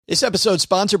This episode is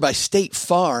sponsored by State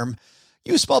Farm.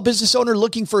 You a small business owner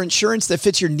looking for insurance that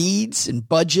fits your needs and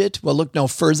budget? Well, look no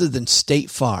further than State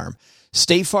Farm.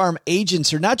 State Farm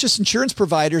agents are not just insurance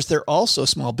providers, they're also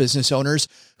small business owners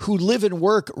who live and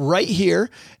work right here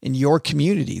in your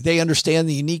community. They understand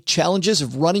the unique challenges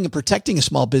of running and protecting a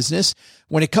small business.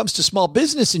 When it comes to small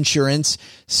business insurance,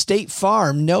 State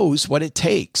Farm knows what it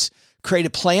takes. Create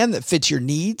a plan that fits your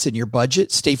needs and your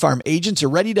budget. State Farm agents are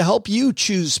ready to help you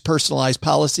choose personalized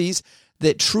policies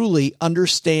that truly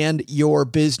understand your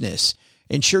business.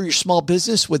 Insure your small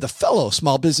business with a fellow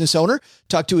small business owner.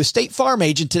 Talk to a State Farm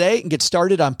agent today and get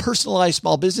started on personalized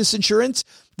small business insurance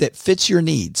that fits your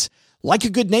needs. Like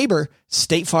a good neighbor,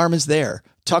 State Farm is there.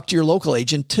 Talk to your local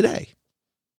agent today.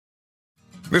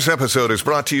 This episode is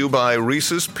brought to you by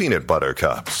Reese's Peanut Butter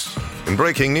Cups. In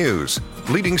breaking news,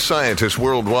 leading scientists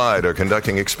worldwide are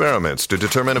conducting experiments to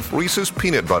determine if Reese's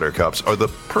Peanut Butter Cups are the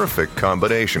perfect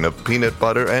combination of peanut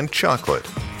butter and chocolate.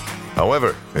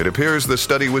 However, it appears the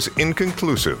study was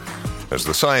inconclusive, as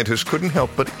the scientists couldn't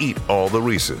help but eat all the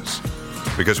Reese's.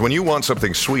 Because when you want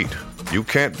something sweet, you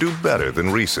can't do better than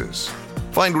Reese's.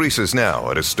 Find Reese's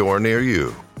now at a store near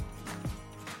you.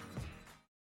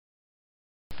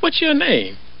 What's your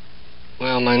name?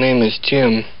 Well, my name is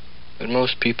Jim, but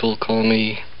most people call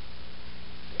me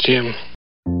Jim.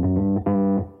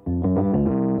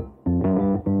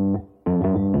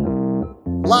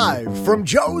 Live from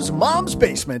Joe's mom's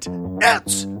basement,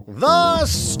 it's the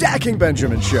Stacking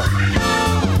Benjamin Show.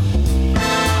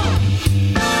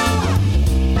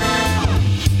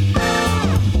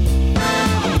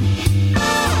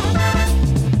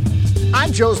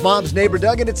 I'm Joe's mom's neighbor,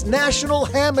 Doug, and it's National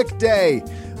Hammock Day.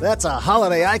 That's a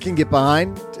holiday I can get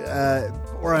behind,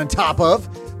 or on top of.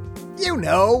 You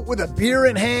know, with a beer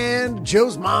in hand,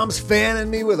 Joe's mom's fanning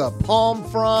me with a palm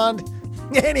frond.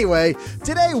 Anyway,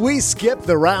 today we skip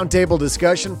the roundtable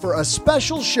discussion for a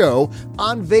special show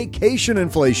on vacation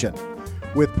inflation.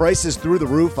 With prices through the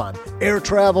roof on air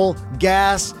travel,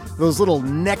 gas, those little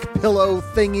neck pillow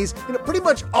thingies, pretty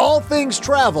much all things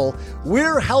travel,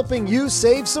 we're helping you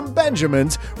save some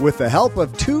Benjamins with the help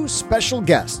of two special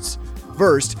guests.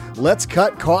 First, let's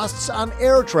cut costs on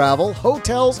air travel,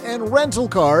 hotels, and rental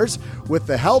cars with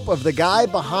the help of the guy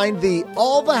behind the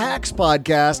All the Hacks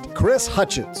podcast, Chris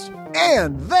Hutchins.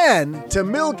 And then, to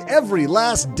milk every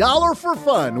last dollar for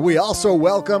fun, we also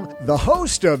welcome the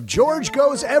host of George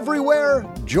Goes Everywhere,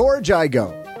 George I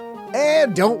Go.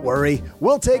 And don't worry,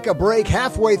 we'll take a break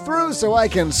halfway through so I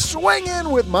can swing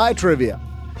in with my trivia.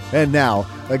 And now,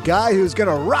 a guy who's going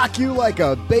to rock you like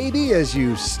a baby as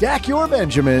you stack your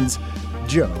Benjamins,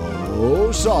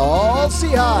 Joe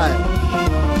Saul-Sehy.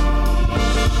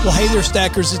 Well, hey there,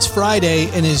 Stackers. It's Friday,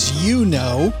 and as you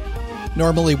know,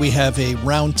 normally we have a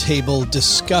roundtable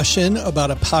discussion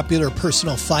about a popular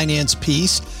personal finance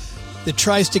piece that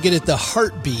tries to get at the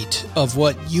heartbeat of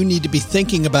what you need to be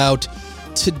thinking about.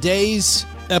 Today's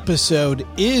episode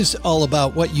is all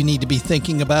about what you need to be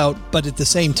thinking about, but at the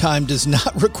same time does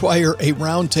not require a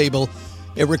roundtable.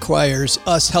 It requires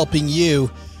us helping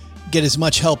you get as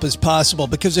much help as possible.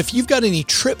 Because if you've got any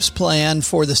trips planned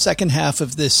for the second half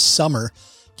of this summer,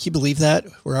 can you believe that?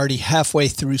 We're already halfway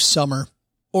through summer,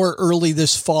 or early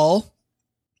this fall.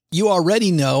 You already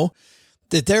know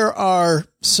that there are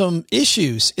some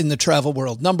issues in the travel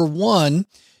world. Number one,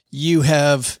 you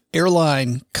have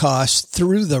airline costs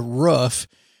through the roof.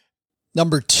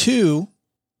 Number two,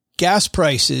 gas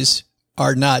prices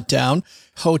are not down.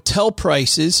 Hotel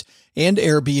prices and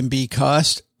Airbnb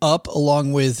costs up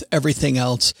along with everything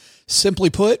else.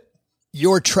 Simply put,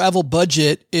 your travel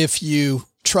budget, if you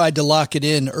tried to lock it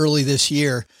in early this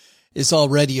year, is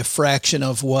already a fraction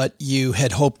of what you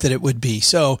had hoped that it would be.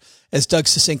 So, as Doug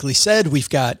succinctly said, we've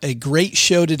got a great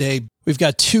show today. We've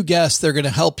got two guests that are going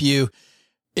to help you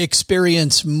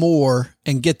experience more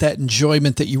and get that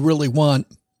enjoyment that you really want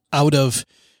out of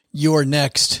your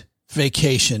next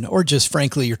vacation, or just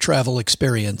frankly, your travel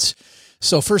experience.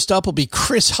 So first up will be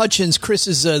Chris Hutchins. Chris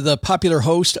is the popular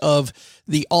host of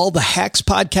the All the Hacks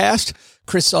podcast.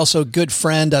 Chris is also a good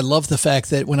friend. I love the fact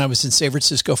that when I was in San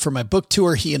Francisco for my book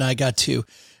tour, he and I got to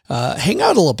hang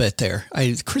out a little bit there.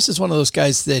 Chris is one of those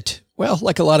guys that, well,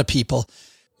 like a lot of people,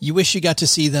 you wish you got to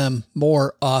see them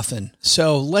more often.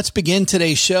 So let's begin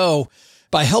today's show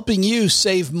by helping you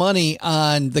save money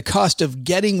on the cost of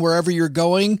getting wherever you're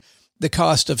going, the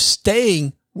cost of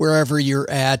staying wherever you're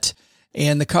at,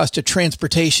 and the cost of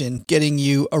transportation getting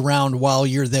you around while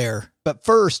you're there. But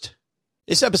first,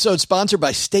 this episode is sponsored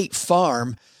by State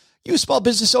Farm. You a small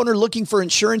business owner looking for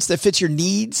insurance that fits your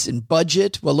needs and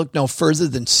budget? Well, look no further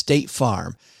than State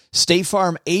Farm. State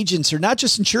Farm agents are not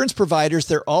just insurance providers,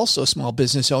 they're also small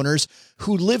business owners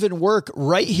who live and work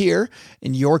right here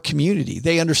in your community.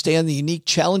 They understand the unique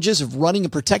challenges of running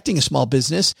and protecting a small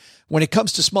business. When it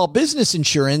comes to small business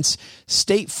insurance,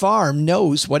 State Farm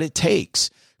knows what it takes.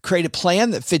 Create a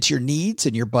plan that fits your needs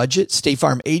and your budget. State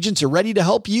Farm agents are ready to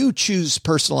help you choose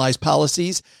personalized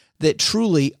policies that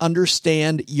truly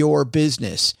understand your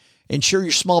business. Insure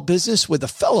your small business with a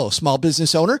fellow small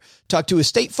business owner. Talk to a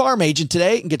State Farm agent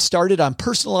today and get started on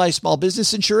personalized small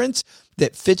business insurance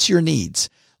that fits your needs.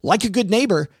 Like a good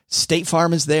neighbor, State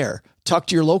Farm is there. Talk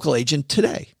to your local agent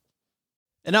today.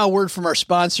 And now a word from our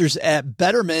sponsors at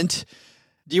Betterment.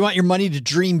 Do you want your money to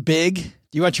dream big?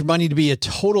 Do you want your money to be a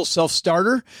total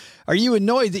self-starter? Are you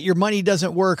annoyed that your money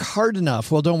doesn't work hard enough?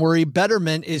 Well, don't worry.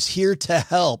 Betterment is here to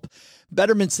help.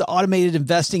 Betterment's the automated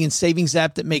investing and savings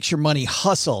app that makes your money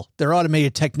hustle. Their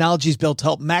automated technology is built to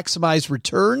help maximize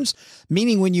returns,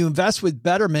 meaning when you invest with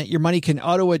Betterment, your money can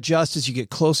auto-adjust as you get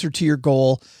closer to your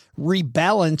goal,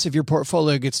 rebalance if your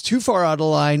portfolio gets too far out of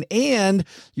line, and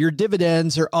your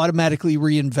dividends are automatically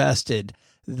reinvested.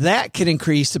 That can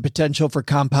increase the potential for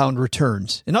compound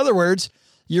returns. In other words,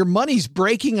 your money's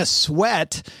breaking a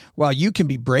sweat while you can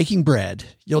be breaking bread.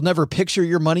 You'll never picture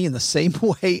your money in the same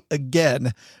way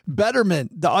again.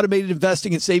 Betterment, the automated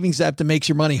investing and savings app that makes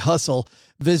your money hustle.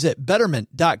 Visit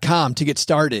betterment.com to get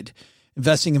started.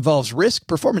 Investing involves risk.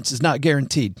 Performance is not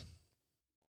guaranteed.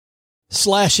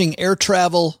 Slashing air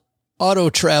travel, auto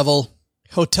travel,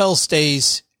 hotel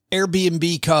stays,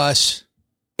 Airbnb costs,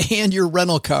 and your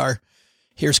rental car.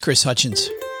 Here's Chris Hutchins.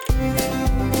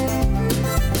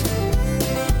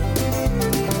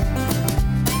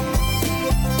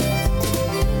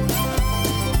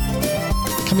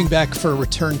 Coming back for a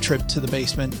return trip to the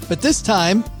basement, but this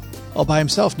time all by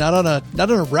himself, not on a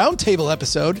roundtable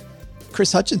episode.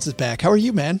 Chris Hutchins is back. How are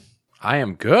you, man? I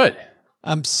am good.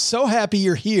 I'm so happy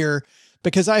you're here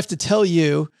because I have to tell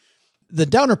you, the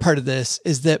downer part of this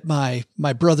is that my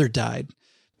brother died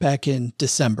back in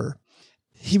December.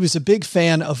 He was a big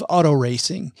fan of auto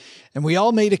racing, and we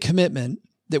all made a commitment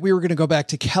that we were going to go back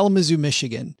to Kalamazoo,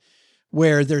 Michigan,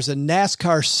 where there's a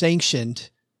NASCAR sanctioned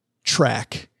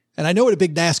track. And I know what a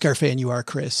big NASCAR fan you are,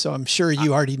 Chris, so I'm sure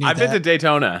you already knew that. I've been to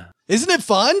Daytona. Isn't it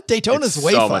fun? Daytona's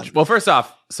way fun. Much. Well, first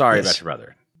off, sorry about your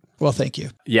brother. Well, thank you.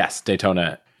 Yes,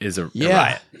 Daytona is a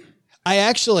riot. I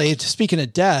actually, speaking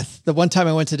of death, the one time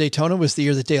I went to Daytona was the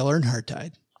year that Dale Earnhardt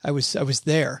died. I was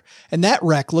there. And that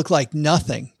wreck looked like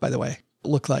nothing, by the way.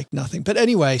 Looked like nothing. But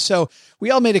anyway, so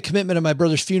we all made a commitment at my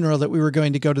brother's funeral that we were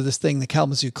going to go to this thing, the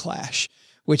Kalamazoo Clash,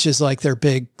 which is like their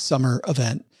big summer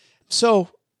event. So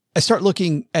I start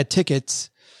looking at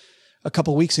tickets a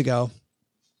couple weeks ago.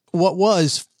 What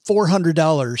was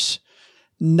 $400,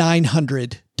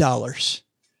 $900.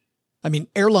 I mean,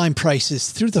 airline prices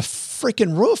through the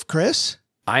freaking roof, Chris.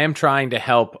 I am trying to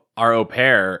help our au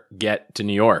pair get to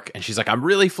New York. And she's like, I'm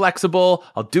really flexible.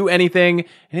 I'll do anything.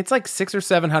 And it's like $600 or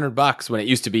 $700 when it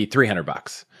used to be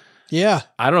 $300. Yeah.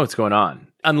 I don't know what's going on.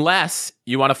 Unless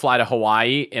you want to fly to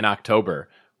Hawaii in October.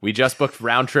 We just booked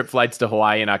round trip flights to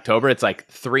Hawaii in October. It's like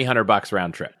 $300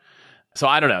 round trip. So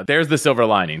I don't know. There's the silver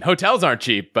lining. Hotels aren't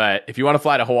cheap, but if you want to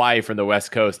fly to Hawaii from the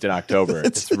West Coast in October,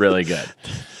 it's really good.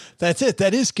 That's it.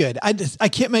 That is good. I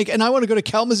can't make, and I want to go to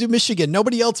Kalamazoo, Michigan.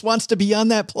 Nobody else wants to be on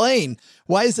that plane.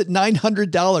 Why is it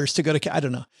 $900 to go to, I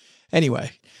don't know. Anyway,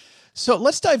 so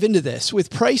let's dive into this with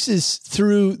prices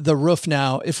through the roof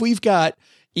now. If we've got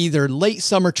either late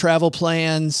summer travel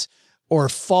plans or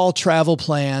fall travel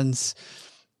plans,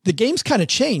 the game's kind of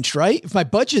changed, right? If my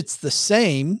budget's the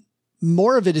same,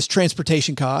 more of it is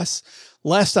transportation costs,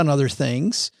 less on other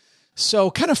things. So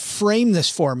kind of frame this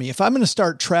for me. If I'm going to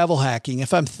start travel hacking,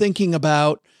 if I'm thinking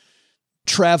about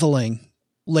traveling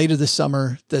later this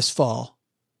summer, this fall,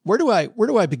 where do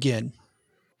I begin?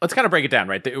 Let's kind of break it down,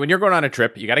 right? When you're going on a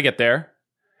trip, you got to get there.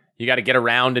 You got to get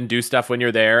around and do stuff when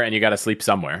you're there, and you got to sleep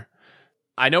somewhere.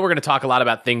 I know we're going to talk a lot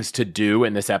about things to do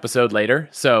in this episode later,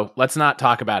 so let's not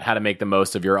talk about how to make the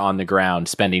most of your on-the-ground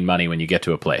spending money when you get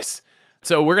to a place.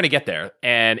 So we're going to get there,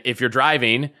 and if you're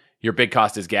driving, your big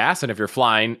cost is gas, and if you're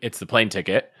flying, it's the plane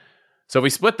ticket. So if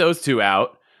we split those two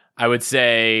out, I would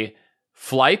say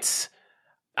flights.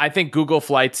 I think Google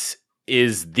Flights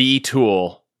is the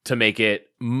tool to make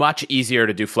it much easier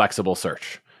to do flexible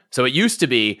search. So it used to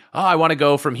be, I want to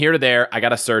go from here to there. I got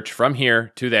to search from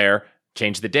here to there,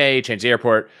 change the day, change the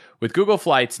airport. With Google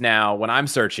Flights now, when I'm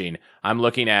searching, I'm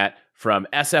looking at from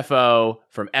SFO,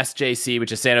 from SJC,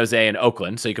 which is San Jose and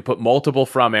Oakland. So you could put multiple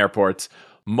from airports,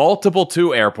 multiple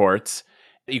to airports.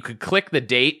 You could click the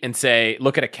date and say,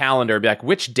 look at a calendar, be like,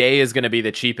 which day is going to be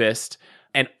the cheapest?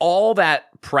 And all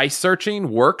that price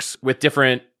searching works with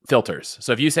different filters.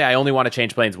 So if you say, I only want to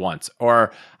change planes once,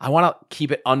 or I want to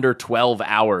keep it under 12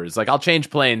 hours, like I'll change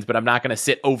planes, but I'm not going to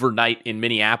sit overnight in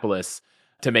Minneapolis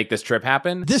to make this trip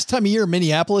happen. This time of year,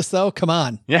 Minneapolis, though, come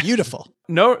on. Yeah. Beautiful.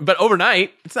 No, but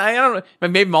overnight, I don't know.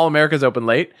 Maybe Mall America's open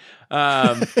late.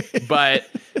 But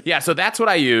yeah, so that's what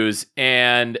I use.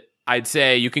 And I'd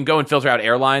say you can go and filter out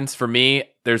airlines. For me,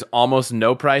 there's almost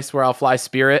no price where I'll fly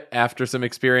Spirit after some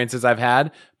experiences I've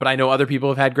had, but I know other people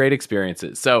have had great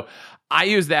experiences. So I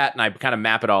use that and I kind of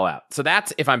map it all out. So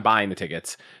that's if I'm buying the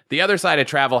tickets. The other side of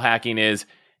travel hacking is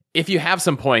if you have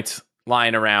some points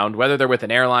lying around, whether they're with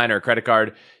an airline or a credit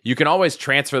card, you can always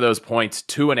transfer those points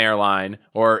to an airline,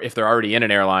 or if they're already in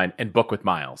an airline, and book with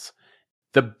miles.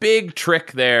 The big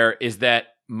trick there is that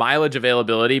mileage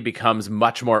availability becomes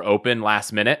much more open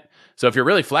last minute. So if you're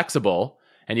really flexible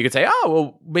and you could say, oh,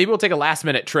 well, maybe we'll take a last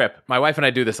minute trip. My wife and I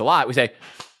do this a lot. We say,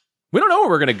 we don't know where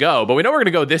we're going to go, but we know we're going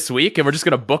to go this week, and we're just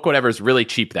going to book whatever's really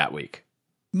cheap that week.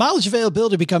 Mileage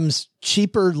availability becomes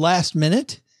cheaper last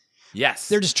minute. Yes.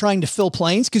 They're just trying to fill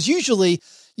planes. Because usually,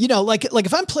 like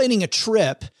if I'm planning a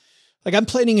trip, like I'm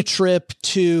planning a trip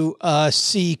to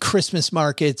see Christmas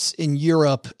markets in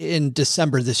Europe in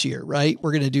December this year, right?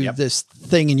 We're going to do this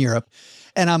thing in Europe.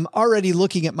 And I'm already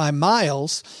looking at my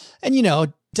miles. And,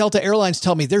 Delta Airlines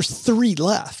tell me there's 3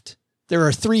 left. There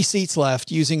are 3 seats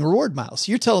left using reward miles.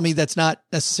 You're telling me that's not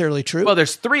necessarily true? Well,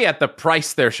 there's 3 at the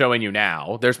price they're showing you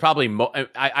now. There's probably,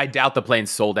 I doubt the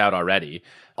plane's sold out already.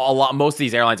 Most of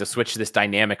these airlines have switched to this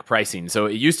dynamic pricing. So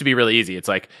it used to be really easy. It's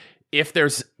like, if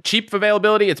there's cheap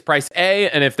availability, it's price A.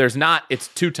 And if there's not, it's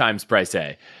 2 times price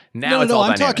A. Now it's all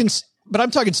dynamic.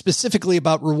 I'm talking specifically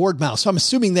about reward miles. So I'm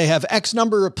assuming they have X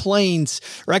number of planes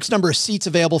or X number of seats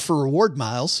available for reward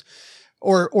miles.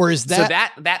 Or is that...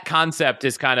 So that concept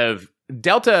is kind of...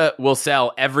 Delta will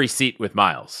sell every seat with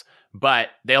miles, but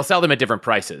they'll sell them at different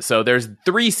prices. So there's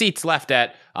 3 seats left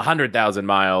at 100,000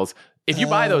 miles. If you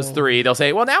buy those 3, they'll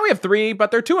say, well, now we have 3,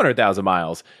 but they're 200,000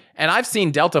 miles. And I've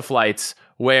seen Delta flights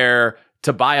where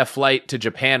to buy a flight to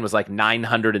Japan was like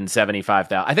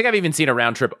 975,000. I think I've even seen a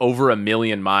round trip over 1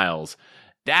 million miles.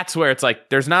 That's where it's like,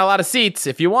 there's not a lot of seats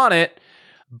if you want it.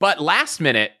 But last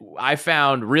minute, I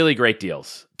found really great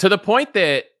deals to the point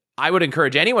that I would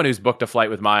encourage anyone who's booked a flight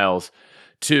with miles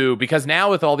to, because now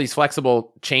with all these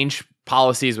flexible change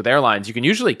policies with airlines, you can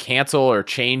usually cancel or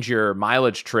change your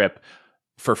mileage trip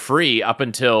for free up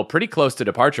until pretty close to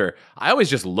departure. I always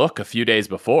just look a few days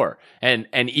before. And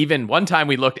even one time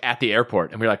we looked at the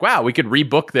airport and we were like, wow, we could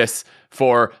rebook this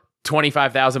for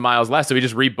 25,000 miles less. So we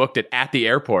just rebooked it at the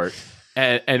airport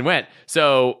and went.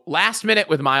 So last minute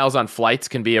with miles on flights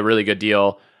can be a really good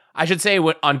deal. I should say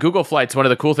on Google Flights, one of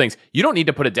the cool things, you don't need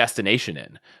to put a destination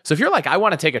in. So if you're like, I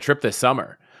want to take a trip this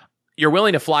summer, you're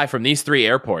willing to fly from these 3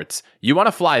 airports. You want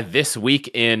to fly this week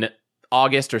in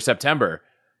August or September.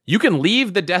 You can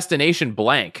leave the destination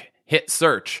blank, hit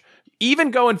search,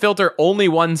 even go and filter only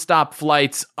one-stop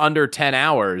flights under 10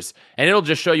 hours, and it'll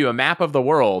just show you a map of the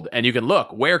world, and you can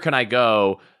look, where can I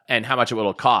go and how much it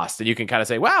will cost? And you can kind of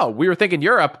say, wow, we were thinking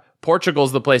Europe,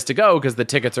 Portugal's the place to go because the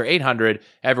tickets are $800.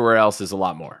 Everywhere else is a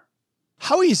lot more.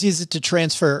 How easy is it to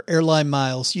transfer airline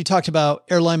miles? You talked about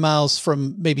airline miles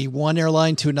from maybe one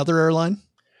airline to another airline.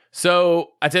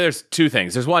 So I'd say there's 2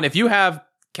 things. There's one, if you have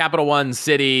Capital One,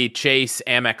 Citi, Chase,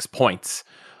 Amex points,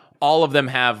 all of them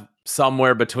have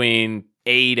somewhere between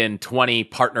 8 and 20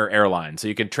 partner airlines. So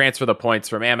you can transfer the points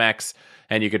from Amex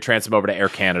and you can transfer them over to Air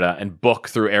Canada and book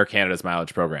through Air Canada's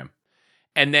mileage program.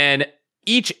 And then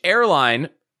each airline,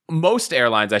 most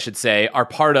airlines, I should say, are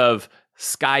part of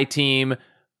SkyTeam,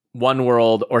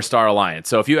 Oneworld, or Star Alliance.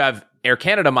 So if you have Air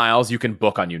Canada miles, you can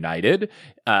book on United,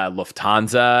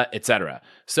 Lufthansa, etc.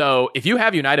 So if you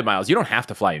have United miles, you don't have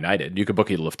to fly United. You could book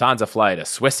a Lufthansa flight, a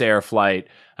Swiss Air flight,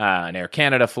 an Air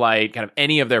Canada flight, kind of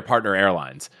any of their partner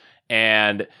airlines.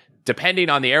 And depending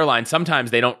on the airline,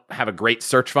 sometimes they don't have a great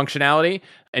search functionality.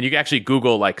 And you can actually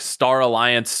Google like Star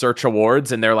Alliance search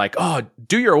awards, and they're like, oh,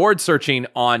 do your award searching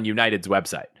on United's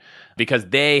website, because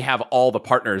they have all the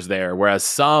partners there, whereas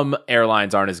some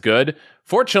airlines aren't as good.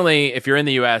 Fortunately, if you're in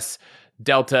the US,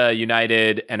 Delta,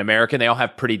 United, and American, they all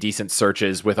have pretty decent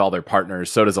searches with all their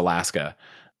partners. So does Alaska.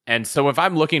 And so if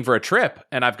I'm looking for a trip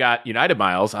and I've got United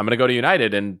miles, I'm going to go to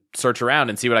United and search around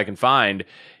and see what I can find.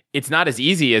 It's not as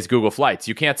easy as Google Flights.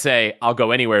 You can't say, I'll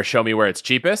go anywhere, show me where it's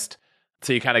cheapest.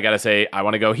 So you kind of got to say, I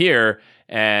want to go here.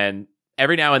 And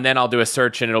every now and then I'll do a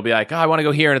search and it'll be like, oh, I want to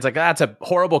go here. And it's like, that's a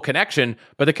horrible connection,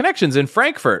 but the connection's in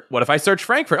Frankfurt. What if I search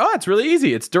Frankfurt? Oh, it's really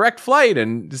easy. It's direct flight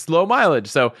and it's low mileage.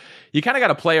 So you kind of got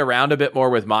to play around a bit more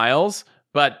with miles.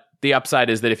 But the upside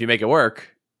is that if you make it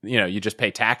work, you just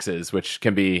pay taxes, which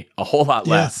can be a whole lot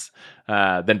less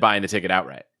than buying the ticket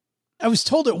outright. I was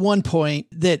told at one point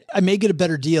that I may get a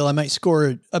better deal. I might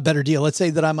score a better deal. Let's say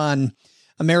that I'm on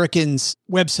American's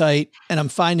website and I'm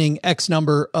finding X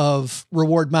number of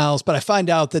reward miles, but I find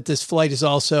out that this flight is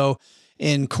also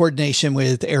in coordination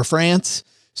with Air France.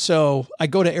 So I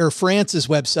go to Air France's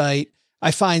website.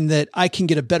 I find that I can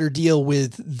get a better deal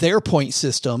with their point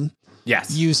system.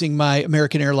 Yes. Using my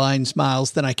American Airlines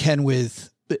miles than I can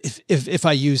with if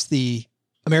I use the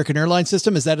American Airlines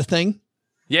system. Is that a thing?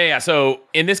 Yeah. So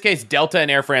in this case, Delta and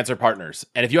Air France are partners.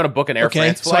 And if you want to book an Air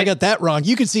France flight. So I got that wrong.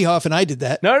 You can see how often I did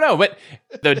that. No. But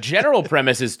the general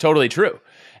premise is totally true.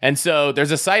 And so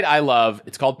there's a site I love.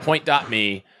 It's called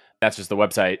point.me. That's just the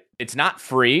website. It's not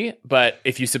free, but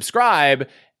if you subscribe,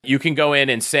 you can go in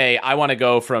and say, I want to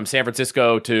go from San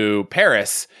Francisco to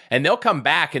Paris. And they'll come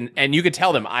back and you could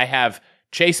tell them, I have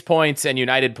Chase points and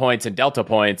United points and Delta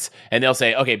points. And they'll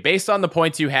say, okay, based on the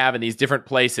points you have in these different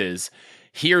places,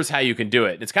 here's how you can do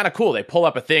it. It's kind of cool. They pull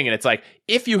up a thing and it's like,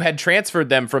 if you had transferred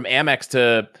them from Amex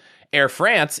to Air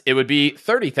France, it would be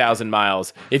 30,000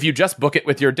 miles. If you just book it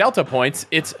with your Delta points,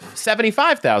 it's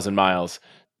 75,000 miles.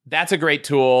 That's a great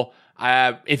tool.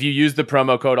 If you use the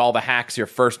promo code All the Hacks, your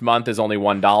first month is only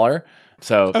 $1.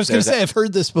 So I was going to say I've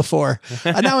heard this before.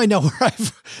 Now I know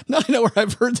where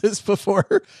I've heard this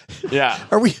before. Yeah.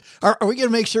 Are we going to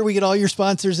make sure we get all your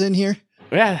sponsors in here?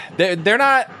 Yeah, they're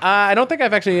not. I don't think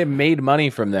I've actually made money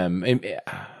from them.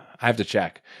 I have to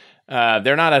check.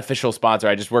 They're not an official sponsor.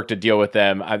 I just worked a deal with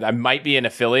them. I might be an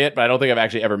affiliate, but I don't think I've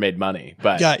actually ever made money.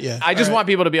 But I just want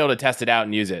people to be able to test it out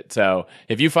and use it. So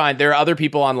if you find there are other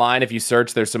people online, if you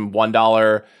search, there's some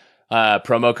 $1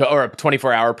 promo code or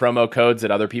 24-hour promo codes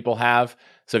that other people have.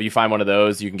 So if you find one of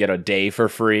those, you can get a day for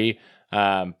free.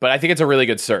 But I think it's a really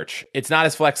good search. It's not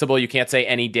as flexible. You can't say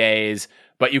any days,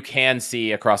 but you can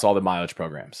see across all the mileage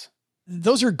programs.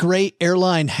 Those are great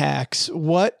airline hacks.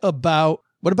 What about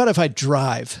if I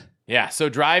drive? Yeah. So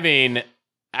driving,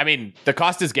 I mean, the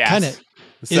cost is gas. Kind of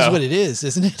is what it is,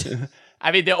 isn't it?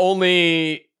 I mean, the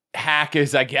only hack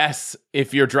is, I guess,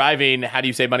 if you're driving, how do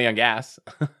you save money on gas?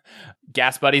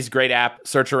 Gas Buddy's great app.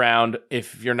 Search around.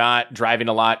 If you're not driving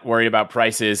a lot, worried about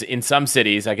prices, in some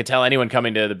cities, I could tell anyone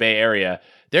coming to the Bay Area,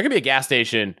 there could be a gas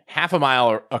station half a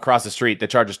mile across the street that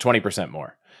charges 20%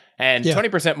 more. And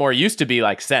 20% more used to be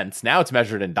like cents. Now it's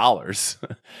measured in dollars.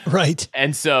 Right.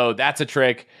 And so that's a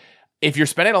trick. If you're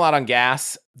spending a lot on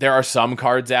gas, there are some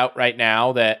cards out right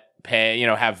now that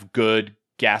have good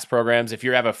gas programs. If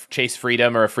you have a Chase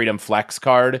Freedom or a Freedom Flex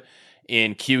card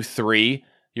in Q3,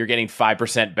 you're getting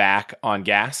 5% back on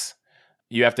gas.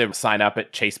 You have to sign up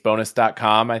at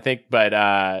chasebonus.com, I think,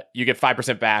 but you get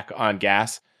 5% back on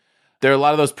gas. There are a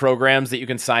lot of those programs that you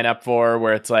can sign up for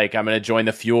where it's like, I'm going to join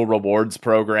the fuel rewards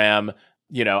program.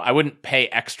 I wouldn't pay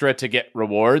extra to get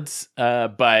rewards,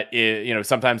 but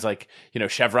sometimes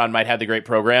Chevron might have the great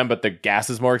program, but the gas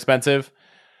is more expensive.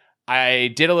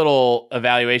 I did a little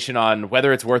evaluation on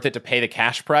whether it's worth it to pay the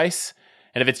cash price.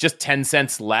 And if it's just 10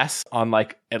 cents less on,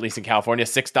 at least in California,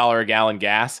 $6 a gallon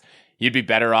gas, you'd be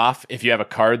better off if you have a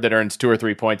card that earns 2 or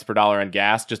 3 points per dollar on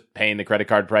gas, just paying the credit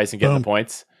card price and getting the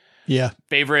points. Yeah.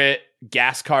 Favorite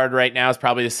gas card right now is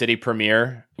probably the City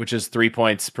Premier, which is 3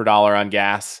 points per dollar on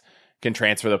gas. Can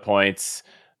transfer the points.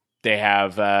 They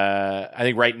have, I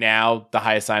think right now, the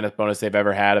highest sign-up bonus they've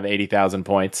ever had of 80,000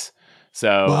 points.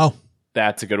 So wow.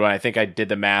 That's a good one. I think I did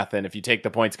the math, and if you take the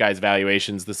points guys'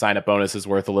 valuations, the sign-up bonus is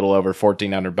worth a little over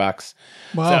 $1,400.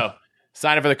 Wow. So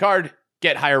sign up for the card,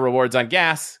 get higher rewards on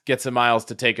gas, get some miles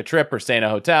to take a trip or stay in a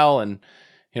hotel, and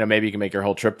maybe you can make your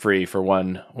whole trip free for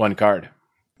one card.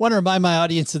 Want to remind my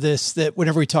audience of this, that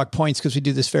whenever we talk points, because we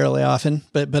do this fairly often,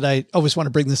 but I always want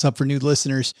to bring this up for new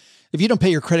listeners. If you don't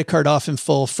pay your credit card off in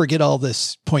full, forget all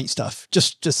this point stuff.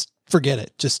 Just forget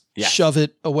it. Just shove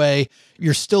it away.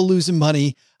 You're still losing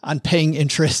money on paying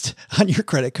interest on your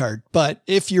credit card. But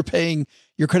if you're paying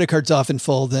your credit cards off in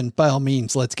full, then by all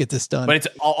means, let's get this done. But it's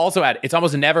also it's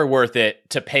almost never worth it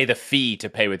to pay the fee to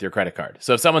pay with your credit card.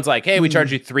 So if someone's like, hey, we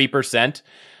charge you 3%,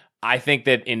 I think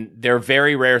that there are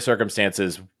very rare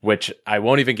circumstances, which I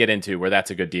won't even get into, where that's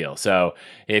a good deal. So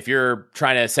if you're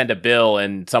trying to send a bill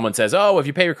and someone says, oh, if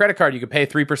you pay your credit card, you can pay a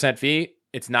 3% fee,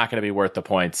 it's not going to be worth the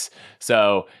points.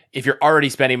 So if you're already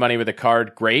spending money with a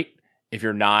card, great. If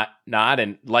you're not,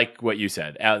 and like what you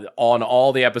said, on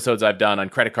all the episodes I've done on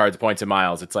credit cards, points, and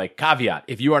miles, it's like, caveat,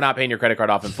 if you are not paying your credit card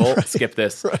off in full, skip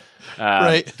this.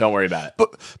 Right. Don't worry about it.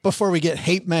 But before we get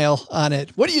hate mail on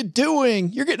it, what are you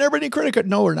doing? You're getting everybody a credit card.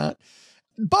 No, we're not.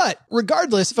 But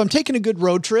regardless, if I'm taking a good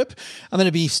road trip, I'm going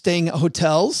to be staying at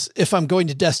hotels. If I'm going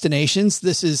to destinations,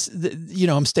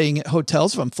 I'm staying at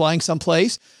hotels. If I'm flying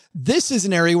someplace, this is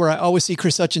an area where I always see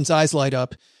Chris Hutchins' eyes light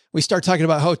up. We start talking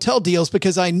about hotel deals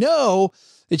because I know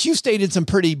that you've stayed in some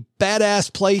pretty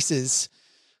badass places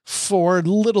for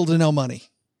little to no money.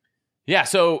 Yeah,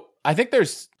 so I think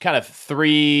there's kind of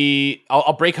three.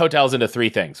 I'll break hotels into three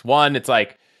things. One, it's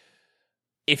like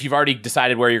if you've already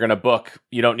decided where you're going to book,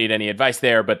 you don't need any advice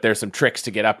there, but there's some tricks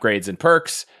to get upgrades and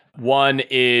perks. One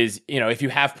is, if you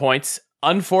have points,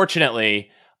 unfortunately,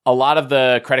 a lot of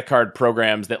the credit card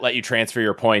programs that let you transfer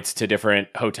your points to different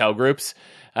hotel groups,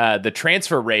 the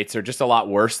transfer rates are just a lot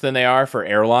worse than they are for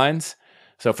airlines.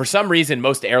 So for some reason,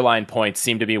 most airline points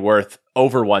seem to be worth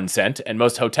over 1 cent, and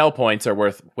most hotel points are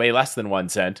worth way less than 1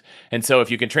 cent. And so if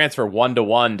you can transfer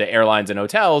 1-to-1 to airlines and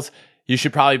hotels, you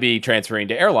should probably be transferring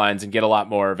to airlines and get a lot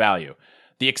more value.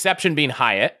 The exception being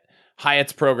Hyatt.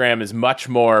 Hyatt's program is much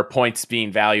more points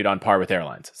being valued on par with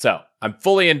airlines. So I'm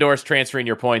fully endorse transferring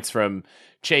your points from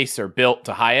Chase or Bilt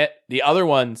to Hyatt. The other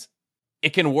ones,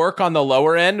 it can work on the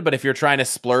lower end, but if you're trying to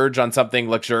splurge on something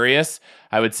luxurious,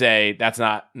 I would say that's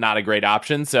not a great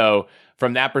option. So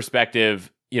from that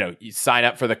perspective, you sign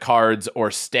up for the cards or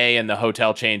stay in the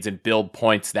hotel chains and build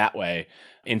points that way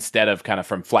instead of kind of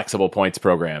from flexible points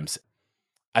programs.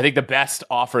 I think the best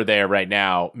offer there right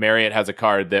now, Marriott has a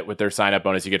card that with their sign up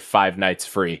bonus, you get 5 nights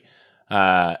free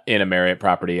in a Marriott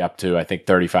property up to, I think,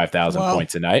 35,000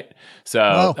 points a night.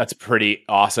 So that's pretty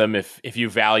awesome. If you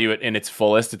value it in its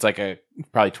fullest, it's like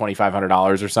probably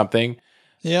 $2,500 or something.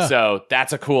 Yeah. So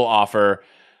that's a cool offer.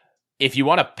 If you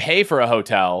want to pay for a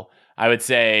hotel, I would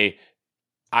say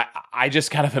I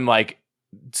just kind of am like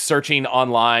searching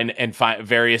online and find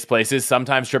various places.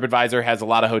 Sometimes TripAdvisor has a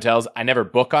lot of hotels. I never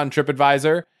book on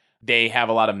TripAdvisor. They have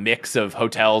a lot of mix of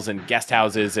hotels and guest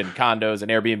houses and condos and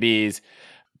Airbnbs.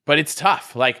 But it's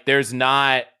tough. Like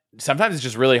sometimes it's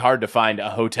just really hard to find a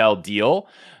hotel deal.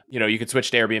 You could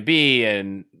switch to Airbnb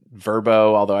and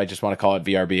Vrbo, although I just want to call it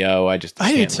VRBO. I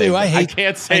do too. I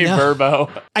can't say Vrbo.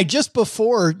 Just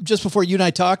before you and I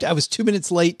talked, I was 2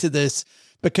 minutes late to this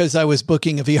because I was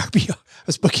booking a VRBO. I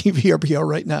was booking VRBO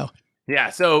right now. Yeah.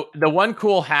 So the one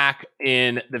cool hack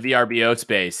in the VRBO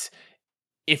space,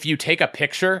 if you take a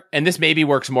picture, and this maybe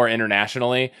works more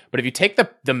internationally, but if you take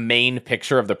the main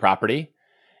picture of the property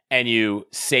and you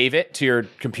save it to your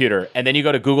computer, and then you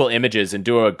go to Google Images and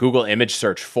do a Google image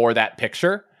search for that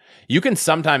picture, you can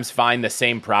sometimes find the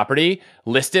same property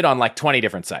listed on like 20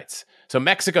 different sites. So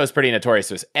Mexico is pretty notorious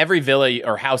for this. Every villa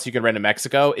or house you can rent in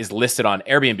Mexico is listed on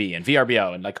Airbnb and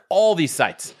VRBO and like all these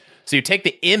sites. So you take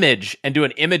the image and do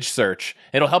an image search.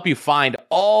 It'll help you find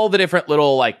all the different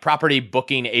little like property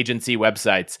booking agency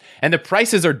websites. And the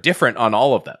prices are different on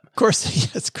all of them. Of course,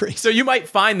 that's crazy. So you might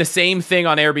find the same thing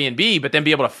on Airbnb, but then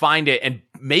be able to find it. And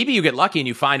maybe you get lucky and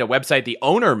you find a website the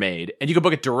owner made and you can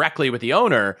book it directly with the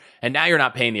owner. And now you're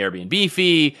not paying the Airbnb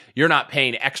fee. You're not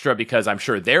paying extra because I'm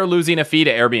sure they're losing a fee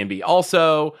to Airbnb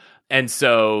also. And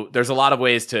so there's a lot of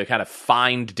ways to kind of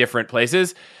find different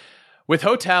places. With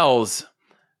hotels,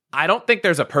 I don't think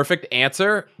there's a perfect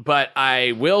answer, but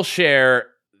I will share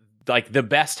like the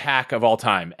best hack of all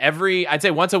time. I'd say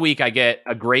once a week, I get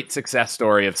a great success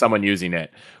story of someone using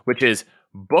it, which is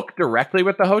book directly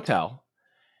with the hotel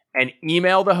and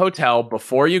email the hotel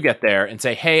before you get there and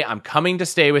say, hey, I'm coming to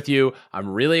stay with you. I'm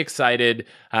really excited.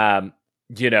 Can't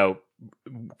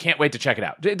wait to check it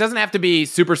out. It doesn't have to be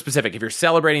super specific. If you're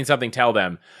celebrating something, tell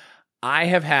them. I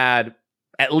have had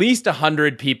at least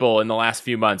 100 people in the last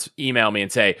few months email me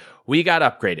and say, we got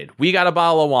upgraded. We got a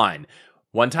bottle of wine.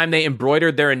 One time they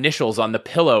embroidered their initials on the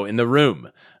pillow in the room.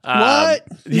 What?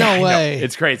 No way.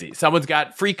 It's crazy. Someone's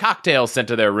got free cocktails sent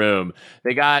to their room.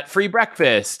 They got free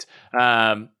breakfast.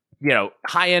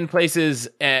 High-end places.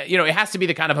 It has to be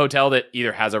the kind of hotel that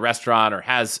either has a restaurant or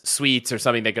has suites or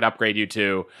something they could upgrade you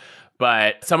to.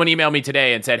 But someone emailed me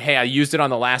today and said, hey, I used it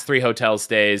on the last 3 hotel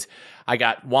stays. I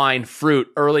got wine, fruit,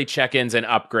 early check-ins, and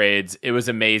upgrades. It was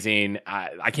amazing.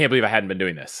 I can't believe I hadn't been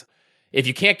doing this. If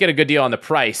you can't get a good deal on the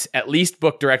price, at least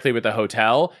book directly with the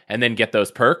hotel and then get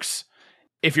those perks.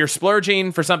 If you're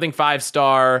splurging for something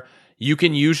 5-star, you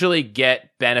can usually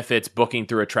get benefits booking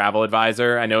through a travel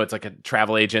advisor. I know it's like a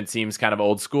travel agent seems kind of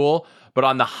old school, but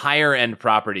on the higher end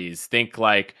properties, think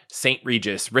like St.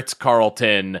 Regis,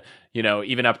 Ritz-Carlton,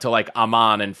 even up to like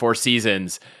Aman and Four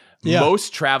Seasons. Yeah.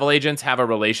 Most travel agents have a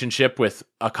relationship with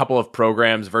a couple of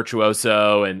programs,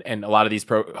 Virtuoso, and a lot of these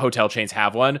hotel chains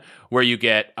have one, where you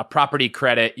get a property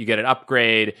credit, you get an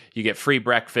upgrade, you get free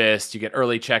breakfast, you get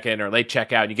early check-in or late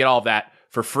checkout, and you get all of that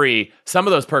for free. Some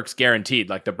of those perks guaranteed,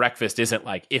 like the breakfast isn't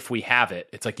like if we have it.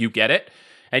 It's like you get it,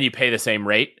 and you pay the same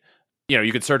rate.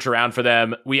 You can search around for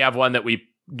them. We have one that we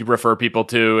refer people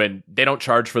to, and they don't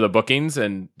charge for the bookings.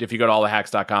 And if you go to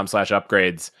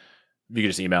allthehacks.com/upgrades, you can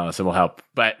just email us and we'll help.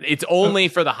 But it's only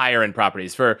for the higher end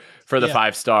properties. For the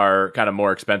 5-star kind of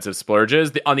more expensive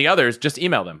splurges. On the others, just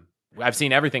email them. I've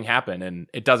seen everything happen, and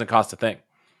it doesn't cost a thing.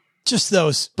 Just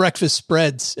those breakfast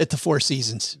spreads at the Four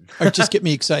Seasons just get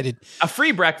me excited. A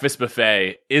free breakfast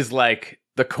buffet is like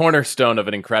the cornerstone of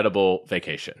an incredible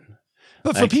vacation.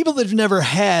 But for people that have never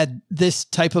had this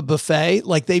type of buffet,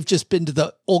 like they've just been to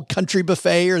the Old Country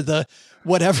buffet or the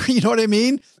whatever, you know what I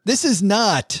mean? This is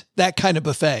not that kind of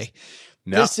buffet.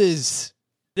 No. This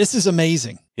is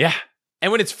amazing. Yeah.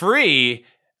 And when it's free,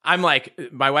 I'm like,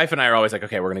 my wife and I are always like,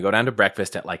 okay, we're going to go down to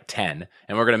breakfast at like 10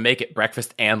 and we're going to make it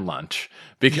breakfast and lunch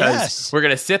because we're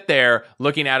going to sit there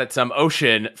looking out at some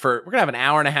ocean we're going to have an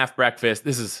hour and a half breakfast.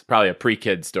 This is probably a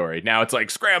pre-kid story. Now it's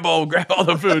like scramble, grab all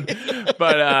the food.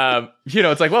 But,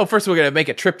 it's like, well, first we're going to make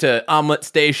a trip to Omelet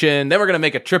Station. Then we're going to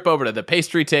make a trip over to the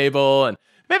pastry table and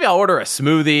maybe I'll order a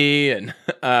smoothie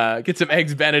and get some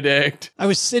Eggs Benedict. I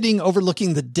was sitting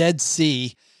overlooking the Dead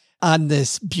Sea on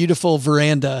this beautiful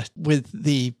veranda with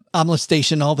the Omelet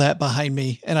Station, all that behind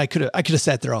me. And I could have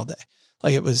sat there all day.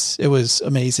 Like it was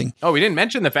amazing. Oh, we didn't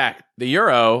mention the fact the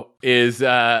euro is,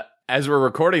 as we're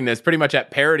recording this, pretty much at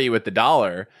parity with the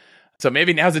dollar. So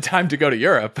maybe now's the time to go to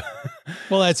Europe.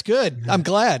 Well, that's good. I'm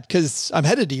glad because I'm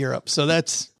headed to Europe. So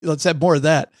let's have more of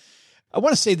that. I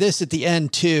want to say this at the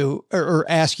end too, or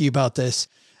ask you about this.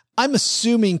 I'm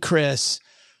assuming, Chris,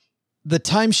 the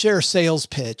timeshare sales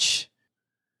pitch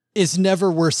is never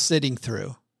worth sitting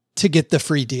through to get the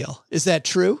free deal. Is that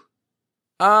true?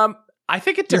 I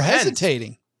think it depends. You're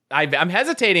hesitating. I'm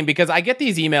hesitating because I get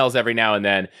these emails every now and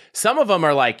then. Some of them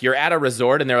are like, you're at a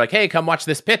resort and they're like, hey, come watch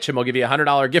this pitch and we'll give you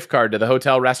 $100 gift card to the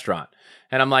hotel restaurant.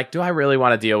 And I'm like, do I really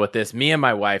want to deal with this? Me and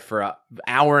my wife for an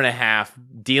hour and a half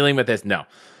dealing with this? No.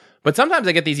 But sometimes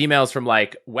I get these emails from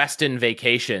like Westin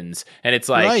Vacations and it's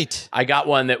like, I got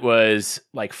one that was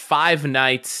like 4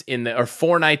 nights in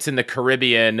the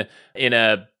Caribbean in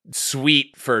a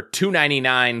suite for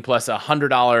 $299 plus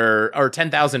 $100 or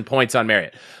 10,000 points on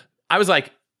Marriott. I was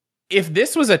like, if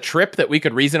this was a trip that we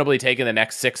could reasonably take in the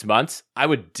next 6 months, I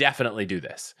would definitely do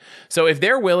this. So if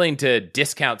they're willing to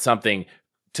discount something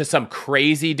to some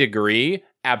crazy degree,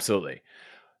 absolutely.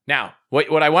 Now,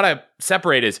 what I want to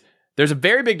separate is there's a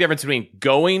very big difference between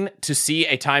going to see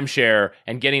a timeshare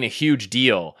and getting a huge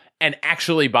deal and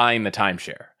actually buying the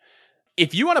timeshare.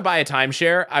 If you want to buy a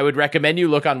timeshare, I would recommend you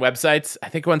look on websites. I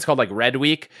think one's called like Red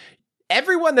Week.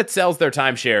 Everyone that sells their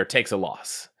timeshare takes a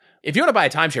loss. If you want to buy a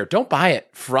timeshare, don't buy it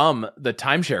from the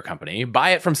timeshare company.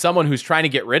 Buy it from someone who's trying to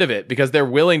get rid of it because they're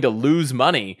willing to lose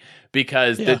money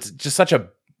because it's just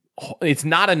it's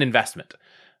not an investment.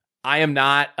 I am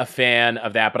not a fan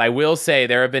of that, but I will say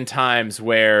there have been times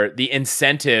where the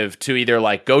incentive to either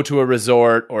like go to a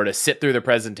resort or to sit through the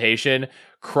presentation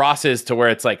crosses to where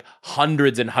it's like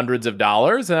hundreds and hundreds of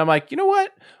dollars. And I'm like, you know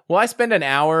what? Will I spend an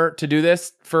hour to do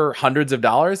this for hundreds of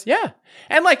dollars? Yeah.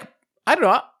 And like, I don't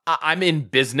know. I'm in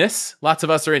business. Lots of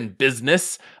us are in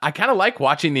business. I kind of like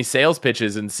watching these sales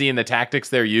pitches and seeing the tactics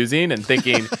they're using and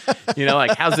thinking,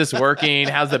 like, how's this working?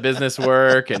 How's the business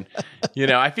work? And,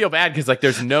 I feel bad because like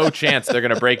there's no chance they're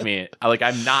going to break me.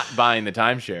 I'm not buying the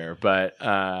timeshare, but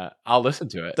I'll listen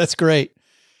to it. That's great.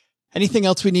 Anything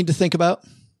else we need to think about?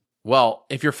 Well,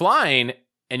 if you're flying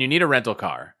and you need a rental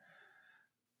car,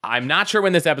 I'm not sure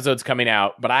when this episode's coming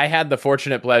out, but I had the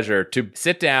fortunate pleasure to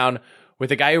sit down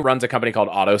with a guy who runs a company called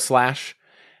AutoSlash.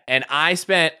 And I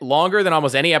spent longer than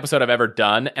almost any episode I've ever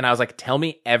done. And I was like, tell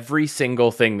me every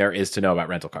single thing there is to know about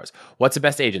rental cars. What's the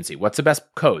best agency? What's the best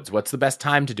codes? What's the best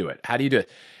time to do it? How do you do it?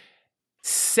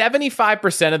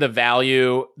 75% of the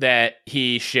value that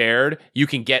he shared, you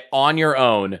can get on your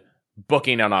own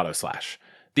booking on AutoSlash.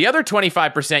 The other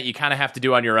 25% you kind of have to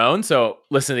do on your own. So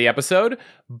listen to the episode.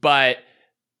 But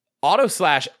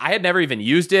AutoSlash, I had never even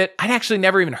used it. I'd actually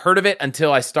never even heard of it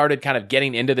until I started kind of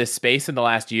getting into this space in the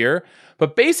last year.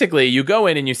 But basically, you go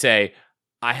in and you say,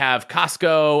 I have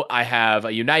Costco, I have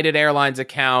a United Airlines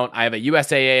account, I have a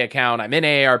USAA account, I'm in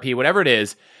AARP, whatever it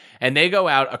is. And they go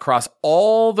out across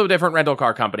all the different rental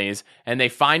car companies and they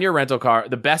find your rental car,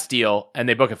 the best deal, and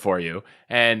they book it for you.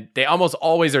 And they almost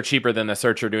always are cheaper than the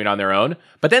search you're doing on their own.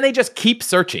 But then they just keep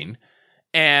searching.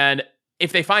 And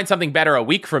if they find something better a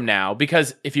week from now,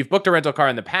 because if you've booked a rental car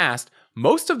in the past,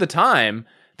 most of the time,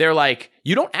 they're like,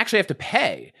 you don't actually have to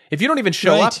pay. If you don't even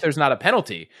show up, there's not a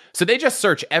penalty. So they just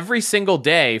search every single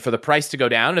day for the price to go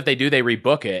down. And if they do, they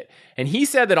rebook it. And he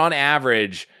said that on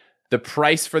average, the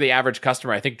price for the average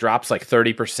customer, I think, drops like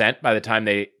 30% by the time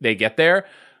they get there.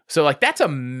 So like that's a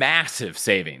massive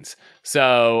savings.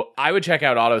 So I would check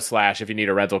out AutoSlash if you need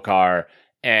a rental car.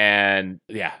 And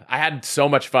yeah, I had so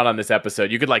much fun on this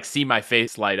episode. You could like see my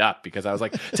face light up because I was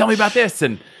like, tell me about this.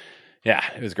 And Yeah,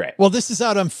 it was great. Well, this is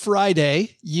out on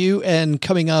Friday. You and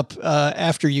coming up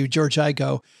after you, George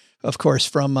Igo, of course,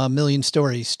 from Million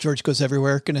Stories. George Goes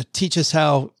Everywhere. Going to teach us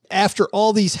how, after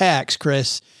all these hacks,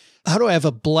 Chris, how do I have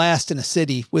a blast in a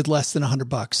city with less than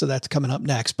 $100? So that's coming up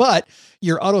next. But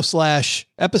your Auto Slash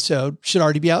episode should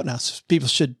already be out now. So people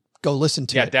should go listen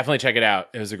to it. Yeah, definitely check it out.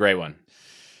 It was a great one.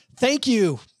 Thank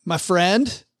you, my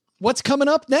friend. What's coming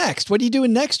up next? What are you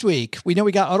doing next week? We know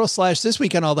we got Auto Slash this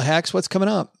week on all the hacks. What's coming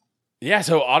up? Yeah,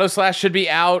 so Auto Slash should be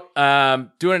out.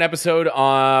 Doing an episode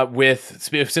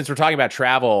since we're talking about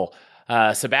travel,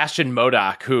 Sebastian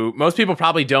Modoc, who most people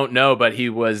probably don't know, but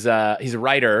he's a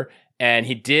writer, and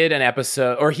he did an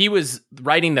episode, or he was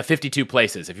writing the 52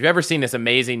 places. If you've ever seen this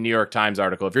amazing New York Times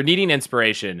article, if you're needing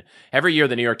inspiration, every year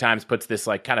the New York Times puts this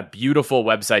like kind of beautiful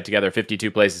website together, 52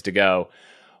 places to go.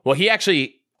 Well, he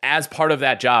actually, as part of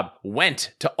that job,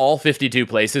 went to all 52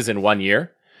 places in 1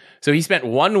 year. So he spent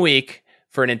 1 week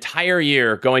for an entire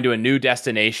year going to a new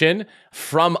destination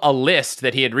from a list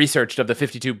that he had researched of the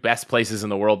 52 best places in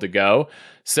the world to go.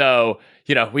 So,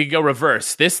 we go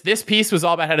reverse. This piece was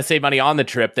all about how to save money on the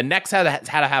trip. The next how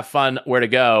to have fun, where to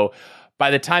go.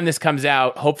 By the time this comes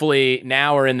out, hopefully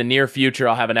now or in the near future,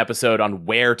 I'll have an episode on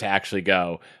where to actually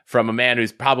go from a man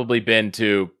who's probably been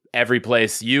to every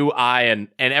place you, I, and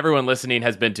everyone listening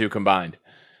has been to combined.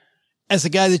 As a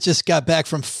guy that just got back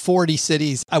from 40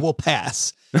 cities, I will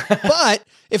pass. But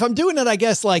if I'm doing it, I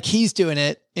guess like he's doing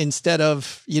it instead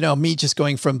of, me just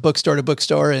going from bookstore to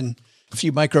bookstore and a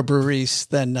few microbreweries,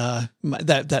 then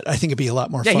that I think it'd be a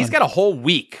lot more fun. Yeah, he's got a whole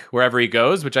week wherever he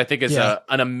goes, which I think is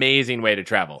an amazing way to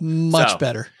travel. Much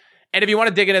better. And if you want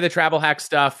to dig into the travel hack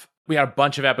stuff, we got a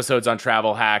bunch of episodes on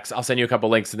travel hacks. I'll send you a couple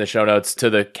links in the show notes to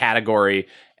the category.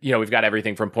 We've got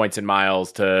everything from points and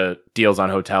miles to deals on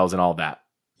hotels and all that.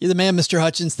 You're the man, Mr.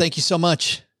 Hutchins. Thank you so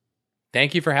much.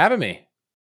 Thank you for having me.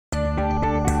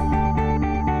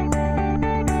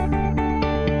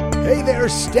 Hey there,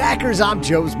 Stackers. I'm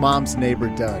Joe's mom's neighbor,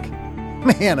 Doug.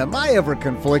 Man, am I ever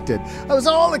conflicted. I was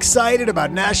all excited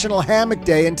about National Hammock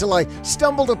Day until I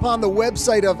stumbled upon the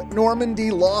website of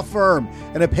Normandy Law Firm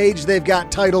and a page they've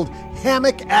got titled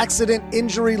Hammock Accident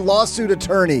Injury Lawsuit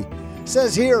Attorney.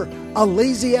 Says here, a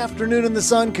lazy afternoon in the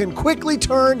sun can quickly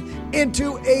turn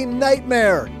into a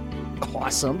nightmare.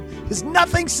 Awesome. Is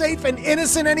nothing safe and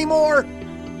innocent anymore?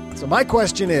 So my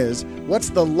question is, what's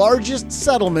the largest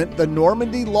settlement the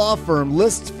Normandy Law Firm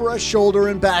lists for a shoulder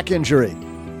and back injury?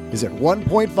 Is it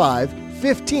 1.5,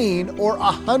 15, or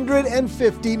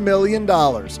 $150 million?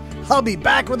 I'll be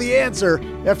back with the answer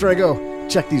after I go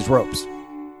check these ropes.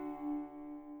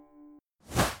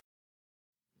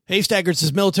 Hey, Stackers,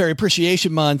 it's Military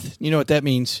Appreciation Month. You know what that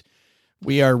means.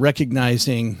 We are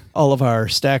recognizing all of our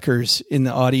stackers in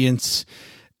the audience.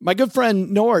 My good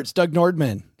friend Nords, Doug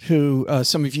Nordman, who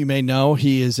some of you may know,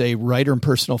 he is a writer in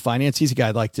personal finance. He's a guy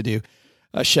I'd like to do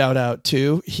a shout out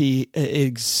to. He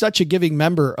is such a giving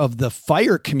member of the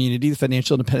FIRE community, the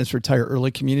Financial Independence Retire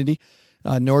Early community.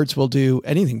 Nords will do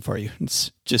anything for you.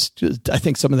 It's just, I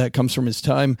think some of that comes from his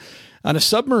time on a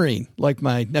submarine, like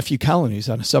my nephew Colin, who's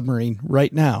on a submarine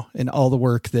right now, and all the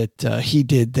work that he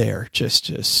did there.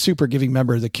 Just a super giving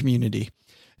member of the community.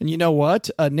 And you know what?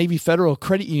 Navy Federal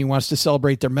Credit Union wants to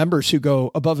celebrate their members who go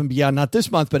above and beyond, not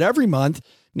this month, but every month.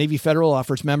 Navy Federal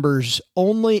offers members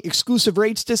only exclusive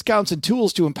rates, discounts, and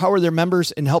tools to empower their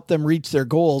members and help them reach their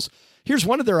goals. Here's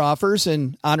one of their offers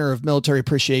in honor of Military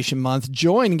Appreciation Month.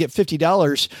 Join and get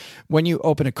 $50 when you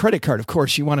open a credit card. Of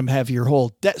course, you want to have your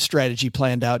whole debt strategy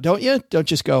planned out, don't you? Don't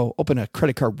just go open a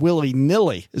credit card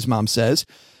willy-nilly, as Mom says.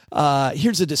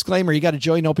 Here's a disclaimer. You got to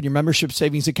join and open your membership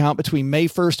savings account between May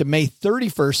 1st and May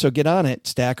 31st, so get on it,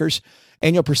 stackers.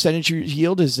 Annual percentage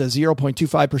yield is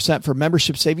 0.25% for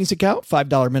membership savings account,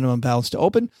 $5 minimum balance to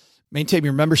open. Maintain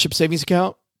your membership savings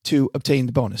account to obtain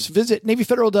the bonus. Visit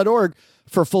NavyFederal.org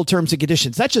for full terms and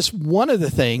conditions. That's just one of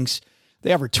the things.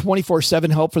 They offer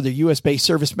 24/7 help for their U.S.-based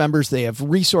service members. They have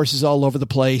resources all over the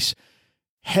place.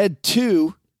 Head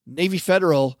to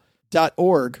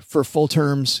NavyFederal.org for full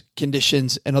terms,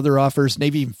 conditions, and other offers.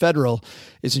 Navy Federal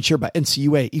is insured by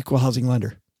NCUA, Equal Housing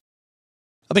Lender.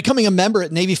 Becoming a member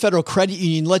at Navy Federal Credit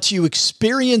Union lets you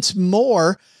experience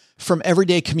more, from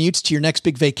everyday commutes to your next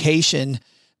big vacation.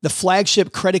 The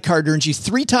flagship credit card earns you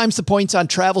 3 times the points on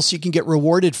travel, so you can get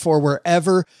rewarded for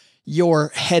wherever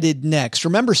you're headed next.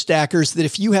 Remember, stackers, that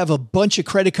if you have a bunch of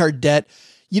credit card debt,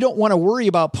 you don't want to worry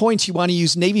about points. You want to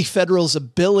use Navy Federal's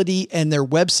ability and their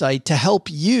website to help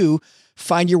you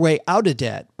find your way out of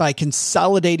debt by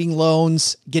consolidating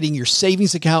loans, getting your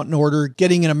savings account in order,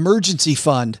 getting an emergency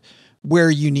fund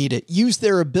where you need it. Use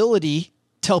their ability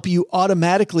to help you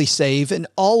automatically save, and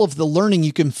all of the learning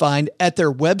you can find at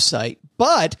their website.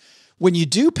 But When you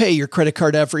do pay your credit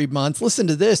card every month, listen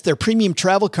to this. Their premium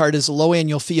travel card is a low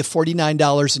annual fee of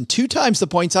 $49 and 2 times the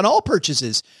points on all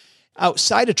purchases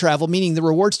outside of travel, meaning the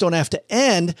rewards don't have to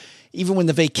end even when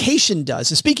the vacation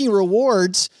does. And speaking of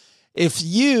rewards, if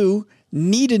you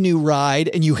need a new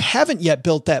ride and you haven't yet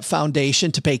built that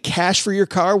foundation to pay cash for your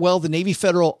car, well, the Navy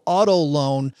Federal Auto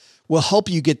Loan will help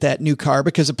you get that new car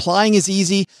because applying is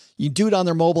easy. You do it on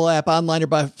their mobile app, online or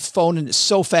by phone, and it's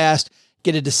so fast.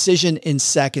 Get a decision in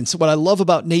seconds. So what I love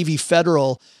about Navy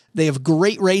Federal, they have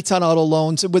great rates on auto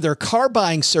loans with their car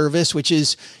buying service, which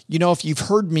is, if you've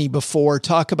heard me before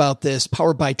talk about this,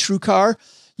 powered by TrueCar,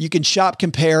 you can shop,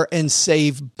 compare, and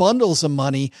save bundles of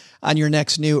money on your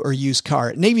next new or used car.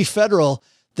 At Navy Federal,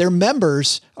 their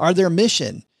members are their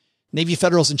mission. Navy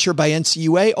Federal is insured by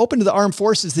NCUA, open to the armed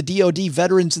forces, the DoD,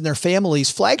 veterans, and their families.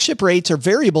 Flagship rates are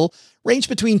variable, range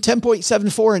between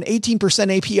 10.74 and 18%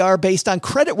 APR based on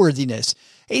creditworthiness.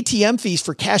 ATM fees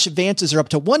for cash advances are up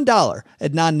to $1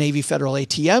 at non-Navy Federal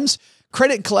ATMs.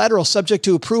 Credit and collateral subject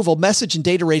to approval. Message and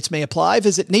data rates may apply.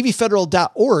 Visit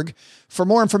NavyFederal.org for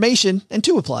more information and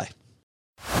to apply.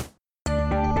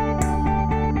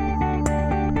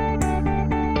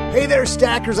 Hey there,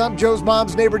 Stackers. I'm Joe's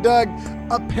mom's neighbor, Doug.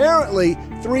 Apparently,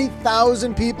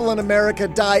 3,000 people in America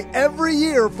die every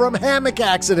year from hammock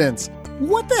accidents.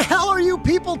 What the hell are you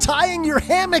people tying your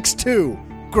hammocks to?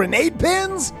 Grenade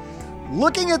pins?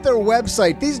 Looking at their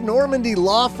website, these Normandy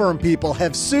law firm people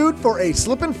have sued for a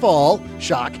slip and fall,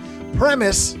 shock,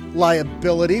 premise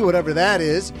liability, whatever that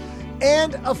is,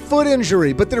 and a foot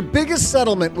injury. But their biggest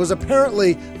settlement was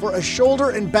apparently for a shoulder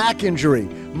and back injury,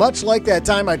 much like that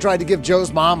time I tried to give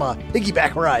Joe's mom a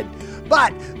piggyback ride.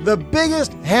 But the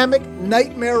biggest hammock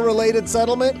nightmare-related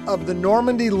settlement of the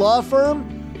Normandy law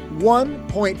firm,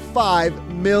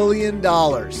 $1.5 million.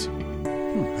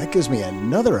 That gives me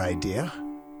another idea.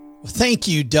 Well, thank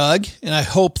you, Doug. And I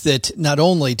hope that not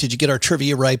only did you get our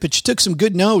trivia right, but you took some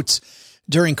good notes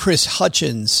during Chris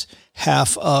Hutchins'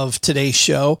 half of today's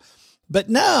show. But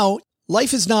now,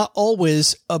 life is not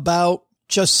always about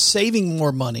just saving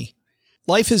more money.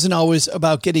 Life isn't always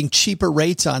about getting cheaper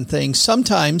rates on things.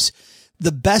 Sometimes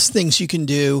the best things you can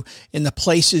do in the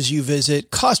places you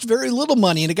visit cost very little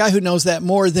money. And a guy who knows that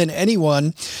more than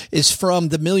anyone is from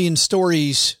the Million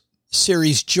Stories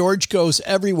series, George Goes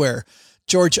Everywhere.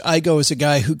 George Igo is a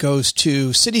guy who goes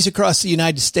to cities across the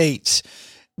United States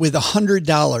with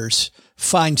 $100,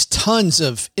 finds tons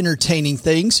of entertaining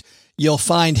things. You'll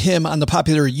find him on the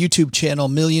popular YouTube channel,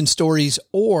 Million Stories,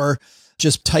 or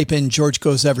just type in George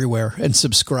Goes Everywhere and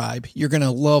subscribe. You're going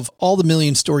to love all the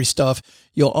Million Story stuff.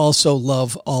 You'll also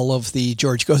love all of the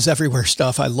George Goes Everywhere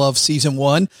stuff. I love season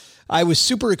 1. I was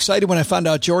super excited when I found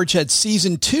out George had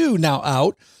season 2 now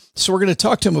out. So we're going to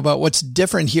talk to him about what's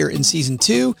different here in season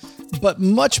 2, but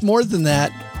much more than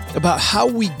that, about how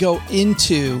we go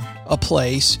into a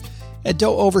place and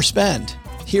don't overspend.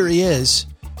 Here he is,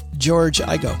 George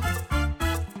Igo.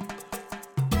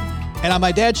 And on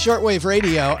my dad's shortwave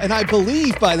radio, and I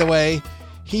believe, by the way,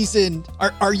 he's in,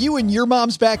 are you in your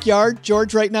mom's backyard,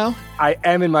 George, right now? I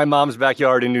am in my mom's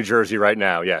backyard in New Jersey right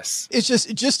now, yes. It's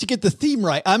just to get the theme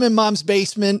right. I'm in mom's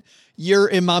basement, you're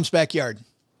in mom's backyard.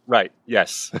 Right,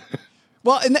 yes.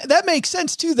 Well, and that makes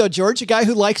sense too, though, George, a guy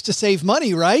who likes to save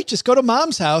money, right? Just go to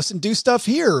mom's house and do stuff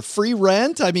here. Free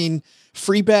rent,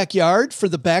 free backyard for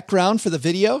the background, for the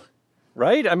video.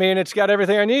 Right? It's got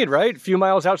everything I need, right? A few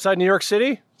miles outside New York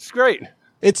City. It's great.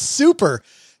 It's super.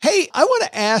 Hey, I want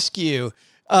to ask you,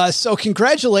 so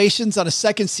congratulations on a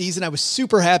second season. I was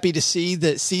super happy to see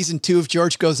that season 2 of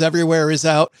George Goes Everywhere is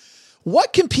out.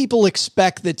 What can people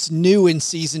expect that's new in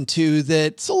season 2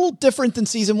 that's a little different than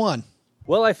season 1?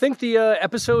 Well, I think the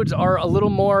episodes are a little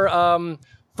more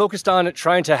focused on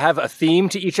trying to have a theme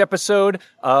to each episode,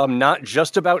 not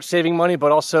just about saving money,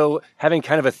 but also having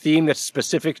kind of a theme that's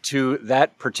specific to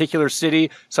that particular city,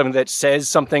 something that says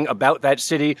something about that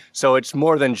city. So it's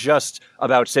more than just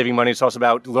about saving money. It's also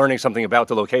about learning something about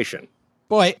the location.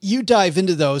 Boy, you dive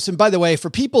into those. And by the way, for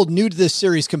people new to this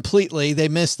series completely, they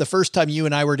missed the first time you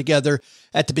and I were together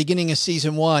at the beginning of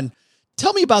season 1.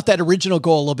 Tell me about that original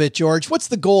goal a little bit, George. What's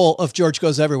the goal of George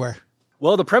Goes Everywhere?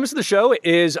 Well, the premise of the show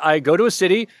is I go to a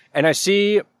city and I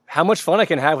see how much fun I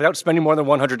can have without spending more than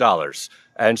 $100.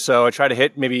 And so I try to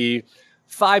hit maybe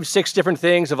 5-6 different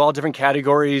things of all different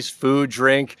categories, food,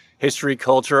 drink, history,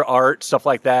 culture, art, stuff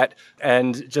like that,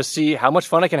 and just see how much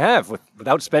fun I can have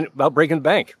without breaking the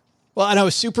bank. Well, and I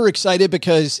was super excited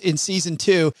because in season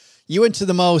 2, you went to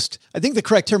the most, I think the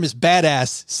correct term is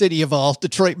badass city of all,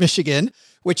 Detroit, Michigan,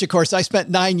 which of course I spent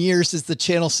 9 years as the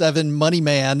Channel 7 money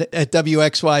man at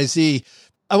WXYZ.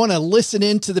 I want to listen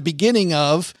into the beginning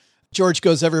of George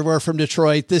Goes Everywhere from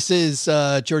Detroit. This is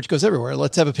George Goes Everywhere.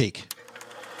 Let's have a peek.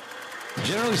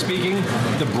 Generally speaking,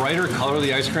 the brighter color of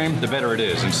the ice cream, the better it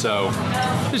is. And so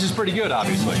this is pretty good,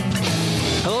 obviously.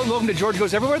 Hello and welcome to George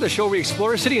Goes Everywhere, the show where we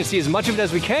explore a city and see as much of it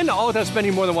as we can, all without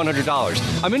spending more than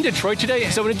 $100. I'm in Detroit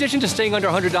today, so in addition to staying under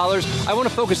 $100, I want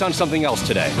to focus on something else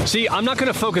today. See, I'm not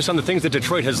going to focus on the things that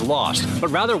Detroit has lost,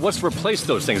 but rather what's replaced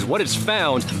those things, what it's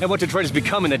found, and what Detroit has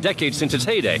become in the decades since its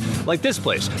heyday. Like this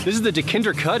place. This is the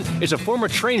Dekinder Cut. It's a former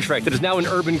train track that is now an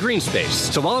urban green space.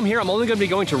 So while I'm here, I'm only going to be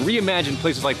going to reimagine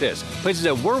places like this. Places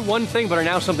that were one thing, but are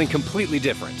now something completely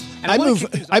different.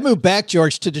 I moved back,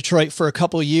 George, to Detroit for a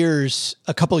couple years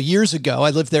ago. I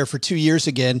lived there for 2 years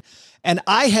again, and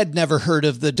I had never heard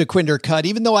of the Dekinder Cut,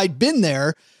 even though I'd been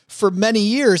there for many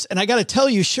years. And I got to tell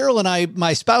you, Cheryl and I,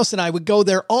 my spouse and I, would go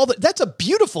there that's a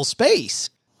beautiful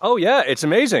space. Oh, yeah, it's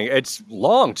amazing. It's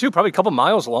long, too, probably a couple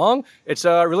miles long. It's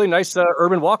a really nice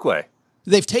urban walkway.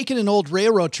 They've taken an old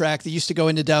railroad track that used to go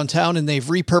into downtown, and they've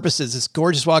repurposed this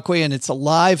gorgeous walkway, and it's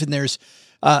alive, and there's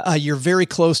you're very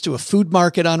close to a food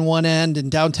market on one end and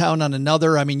downtown on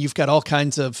another. I mean, you've got all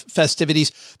kinds of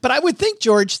festivities. But I would think,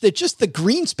 George, that just the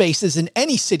green spaces in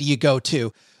any city you go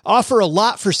to offer a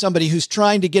lot for somebody who's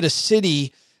trying to get a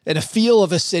city and a feel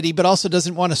of a city, but also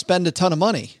doesn't want to spend a ton of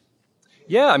money.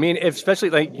 Yeah, I mean,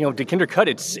 especially Dekinder Cut,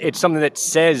 it's something that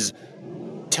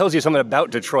tells you something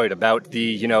about Detroit, about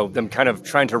them kind of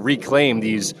trying to reclaim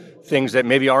these things that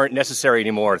maybe aren't necessary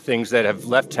anymore, things that have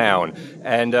left town.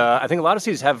 And I think a lot of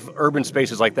cities have urban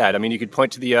spaces like that. I mean, you could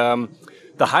point to the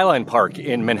Highline Park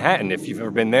in Manhattan, if you've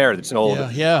ever been there. It's an old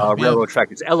railroad track.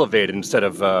 It's elevated instead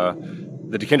of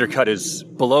the Dekinder Cut is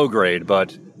below grade,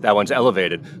 but that one's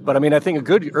elevated. But I mean, I think a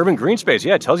good urban green space,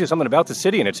 it tells you something about the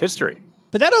city and its history.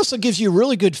 But that also gives you a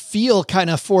really good feel kind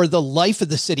of for the life of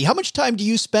the city. How much time do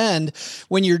you spend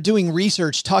when you're doing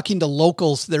research talking to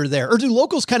locals that are there? Or do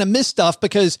locals kind of miss stuff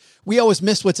because we always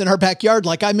miss what's in our backyard?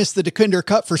 Like I missed the Dekinder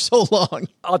Cut for so long.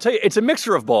 I'll tell you, it's a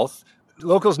mixture of both.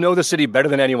 Locals know the city better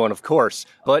than anyone, of course.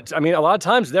 But I mean, a lot of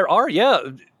times there are,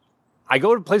 I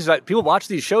go to places that people watch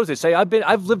these shows. They say,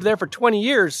 I've lived there for 20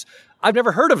 years. I've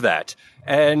never heard of that.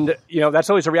 And,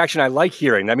 that's always a reaction I like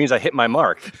hearing. That means I hit my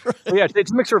mark. Right. So, it's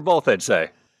a mixture of both, I'd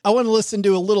say. I want to listen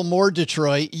to a little more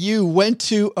Detroit. You went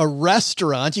to a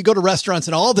restaurant. You go to restaurants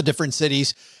in all the different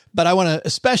cities, but I want to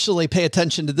especially pay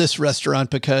attention to this restaurant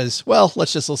because,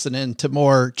 let's just listen in to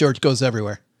more George Goes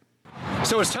Everywhere.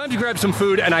 So it's time to grab some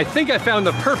food, and I think I found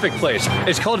the perfect place.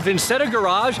 It's called Vinsetta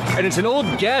Garage, and it's an old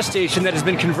gas station that has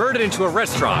been converted into a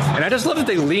restaurant. And I just love that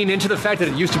they lean into the fact that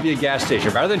it used to be a gas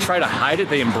station. Rather than try to hide it,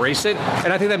 they embrace it,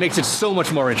 and I think that makes it so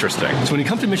much more interesting. So when you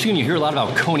come to Michigan, you hear a lot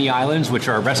about Coney Islands, which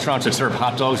are restaurants that serve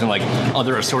hot dogs and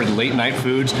other assorted late-night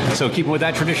foods. So keeping with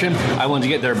that tradition, I wanted to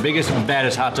get their biggest,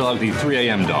 baddest hot dog, the 3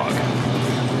 a.m. dog.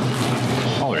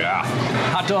 Oh, yeah.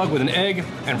 Hot dog with an egg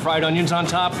and fried onions on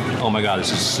top. Oh my God,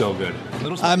 this is so good.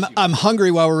 I'm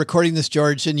hungry while we're recording this,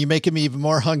 George, and you're making me even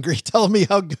more hungry telling me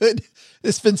how good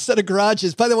this Vinsetta Garage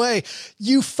is. By the way,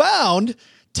 you found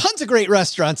tons of great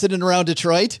restaurants in and around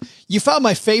Detroit. You found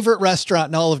my favorite restaurant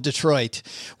in all of Detroit.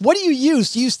 What do you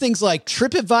use? Do you use things like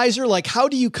TripAdvisor? Like, how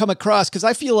do you come across? Because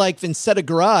I feel like Vinsetta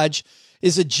Garage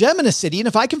is a gem in a city. And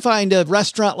if I can find a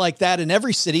restaurant like that in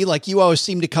every city, like you always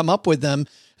seem to come up with them,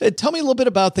 tell me a little bit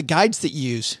about the guides that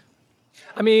you use.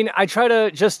 I mean, I try to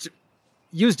just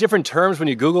use different terms when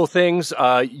you Google things,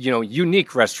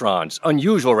 unique restaurants,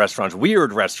 unusual restaurants,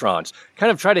 weird restaurants,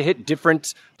 kind of try to hit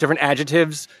different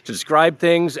adjectives to describe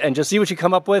things and just see what you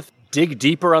come up with. Dig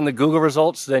deeper on the Google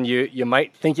results than you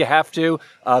might think you have to.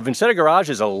 Vinsetta Garage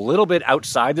is a little bit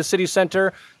outside the city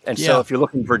center. And so if you're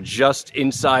looking for just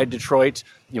inside Detroit,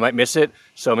 you might miss it.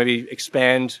 So maybe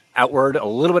expand outward a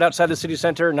little bit outside the city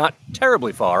center, not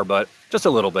terribly far, but just a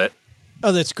little bit.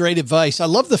 Oh, that's great advice. I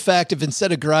love the fact of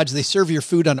Vinsetta Garage, they serve your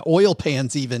food on oil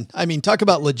pans even. I mean, talk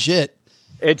about legit.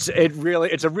 It's a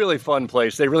really fun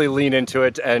place. They really lean into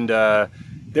it, and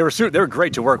they were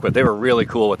great to work with. They were really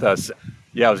cool with us.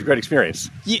 Yeah, it was a great experience.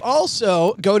 You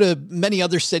also go to many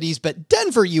other cities, but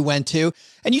Denver you went to,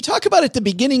 and you talk about at the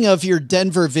beginning of your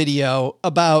Denver video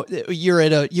about you're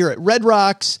at Red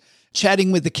Rocks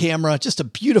chatting with the camera. Just a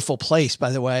beautiful place, by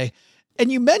the way.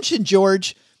 And you mentioned,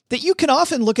 George, that you can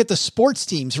often look at the sports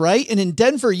teams, right? And in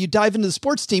Denver, you dive into the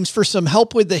sports teams for some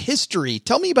help with the history.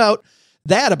 Tell me about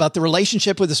that, about the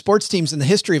relationship with the sports teams and the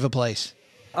history of a place.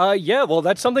 Well,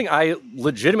 that's something I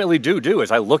legitimately do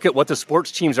is I look at what the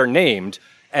sports teams are named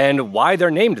and why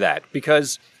they're named that,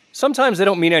 because sometimes they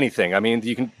don't mean anything. I mean,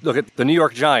 you can look at the New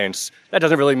York Giants. That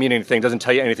doesn't really mean anything, doesn't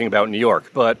tell you anything about New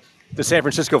York. But the San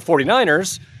Francisco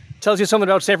 49ers tells you something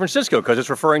about San Francisco because it's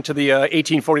referring to the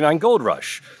 1849 gold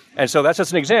rush. And so that's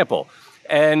just an example.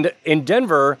 And in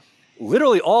Denver,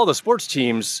 literally all the sports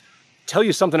teams tell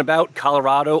you something about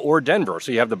Colorado or Denver.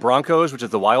 So you have the Broncos, which is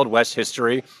the Wild West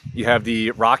history. You have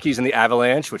the Rockies and the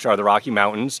Avalanche, which are the Rocky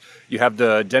Mountains. You have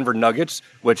the Denver Nuggets,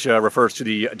 which refers to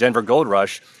the Denver Gold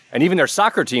Rush. And even their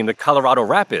soccer team, the Colorado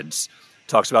Rapids,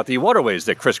 talks about the waterways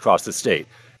that crisscross the state.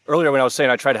 Earlier when I was saying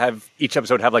I try to have each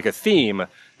episode have like a theme,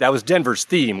 that was Denver's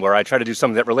theme, where I try to do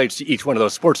something that relates to each one of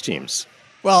those sports teams.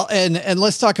 Well, and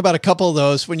let's talk about a couple of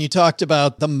those. When you talked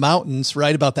about the mountains,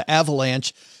 right, about the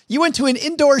Avalanche, you went to an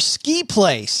indoor ski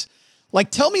place.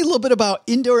 Like, tell me a little bit about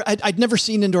indoor. I'd never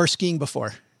seen indoor skiing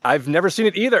before. I've never seen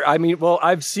it either. I mean, well,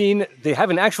 I've seen they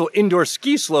have an actual indoor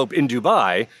ski slope in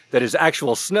Dubai that is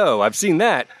actual snow. I've seen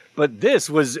that, but this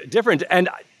was different. And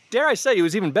dare I say, it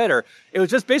was even better. It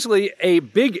was just basically a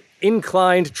big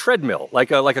inclined treadmill, like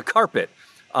a carpet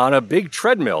on a big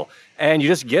treadmill. And you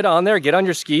just get on there, get on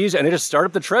your skis, and they just start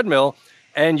up the treadmill,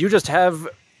 and you just have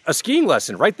a skiing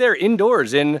lesson right there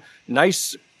indoors in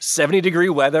nice 70-degree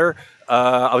weather.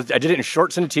 I did it in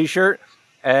shorts and a t-shirt,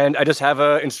 and I just have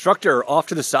an instructor off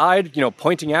to the side,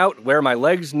 pointing out where my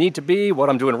legs need to be,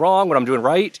 what I'm doing wrong, what I'm doing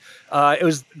right. It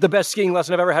was the best skiing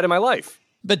lesson I've ever had in my life.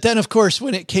 But then, of course,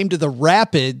 when it came to the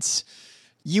rapids,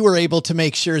 you were able to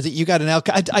make sure that you got an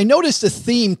alcohol. I noticed a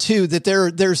theme, too, that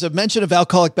there's a mention of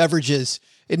alcoholic beverages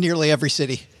in nearly every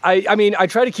city. I mean, I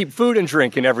try to keep food and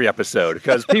drink in every episode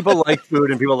because people like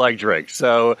food and people like drink.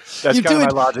 So that's kind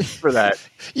of my logic for that.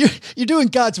 You're doing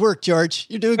God's work, George.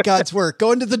 You're doing God's work.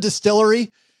 Going to the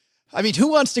distillery. I mean, who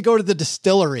wants to go to the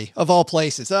distillery of all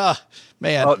places?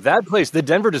 Man. Oh, that place, the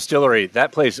Denver Distillery,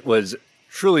 that place was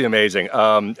truly amazing.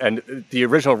 And the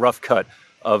original rough cut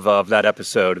of that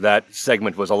episode, that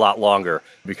segment was a lot longer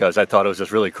because I thought it was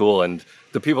just really cool. And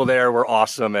the people there were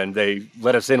awesome, and they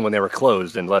let us in when they were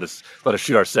closed and let us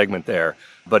shoot our segment there.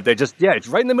 But they just, it's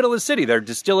right in the middle of the city. They're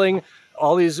distilling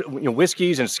all these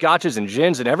whiskeys and scotches and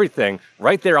gins and everything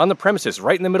right there on the premises,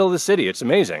 right in the middle of the city. It's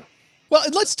amazing. Well,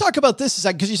 and let's talk about this a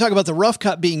second, because you talk about the rough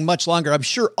cut being much longer. I'm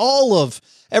sure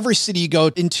every city you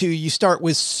go into, you start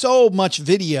with so much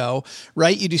video,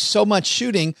 right? You do so much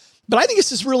shooting. But I think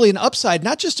this is really an upside,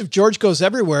 not just of George Goes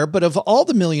Everywhere, but of all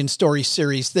the Million Stories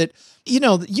series that,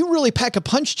 you really pack a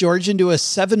punch, George, into a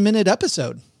 7-minute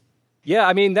episode. Yeah,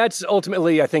 I mean, that's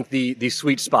ultimately, I think, the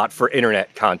sweet spot for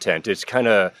internet content. It's kind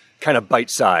of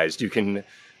bite-sized.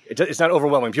 It's not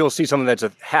overwhelming. People see something that's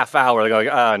a half hour, they go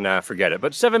like, nah, forget it.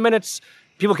 But 7 minutes,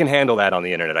 people can handle that on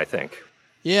the internet, I think.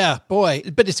 Yeah, boy.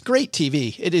 But it's great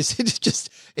TV.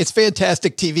 It's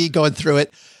fantastic TV going through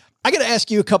it. I got to ask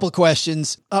you a couple of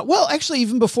questions. Well, actually,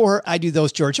 even before I do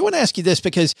those, George, I want to ask you this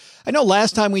because I know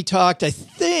last time we talked, I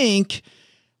think,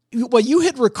 you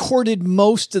had recorded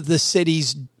most of the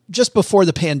cities just before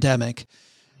the pandemic.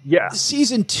 Yeah.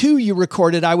 Season 2 you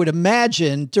recorded, I would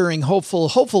imagine, during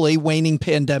hopefully waning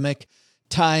pandemic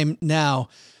time now.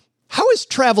 How has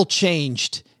travel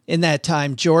changed in that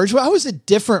time, George? How was it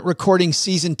different recording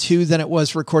season 2 than it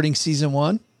was recording season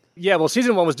 1? Yeah, well,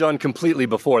 season 1 was done completely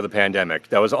before the pandemic.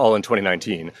 That was all in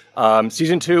 2019.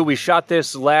 Season 2, we shot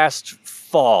this last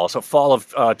fall, so fall of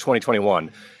 2021.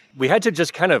 We had to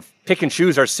just kind of pick and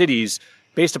choose our cities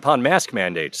based upon mask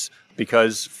mandates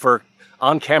because for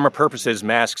on-camera purposes,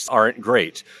 masks aren't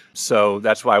great. So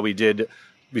that's why we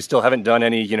still haven't done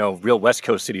any, real West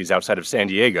Coast cities outside of San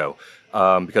Diego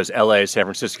because LA, San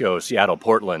Francisco, Seattle,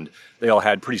 Portland, they all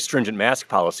had pretty stringent mask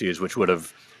policies, which would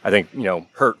have, I think,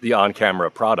 hurt the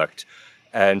on-camera product.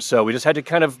 And so we just had to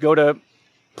kind of go to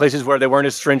places where they weren't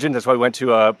as stringent. That's why we went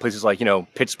to places like,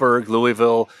 Pittsburgh,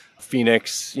 Louisville,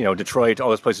 Phoenix, Detroit. All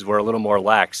those places were a little more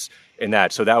lax in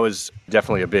that. So that was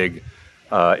definitely a big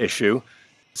issue.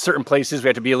 Certain places we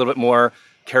had to be a little bit more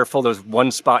careful. There was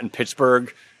one spot in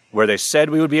Pittsburgh where they said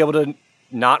we would be able to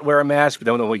not wear a mask, but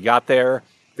then when we got there,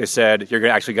 they said, you're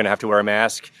actually going to have to wear a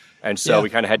mask. And so we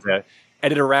kind of had to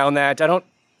edit around that.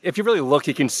 If you really look,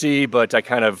 you can see, but I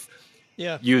kind of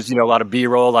used, a lot of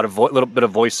B-roll, a little bit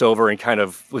of voiceover, and kind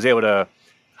of was able to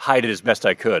hide it as best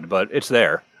I could, but it's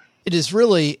there. It is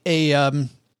really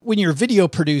when you're a video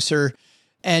producer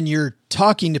and you're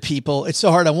talking to people, it's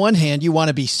so hard. On one hand, you want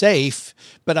to be safe,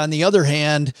 but on the other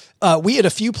hand, we had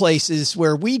a few places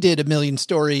where we did a Million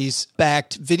Stories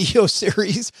backed video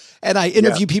series, and I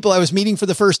interviewed people I was meeting for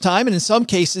the first time, and in some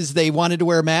cases, they wanted to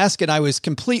wear a mask, and I was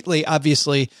completely,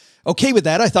 obviously, okay with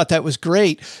that. I thought that was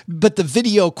great, but the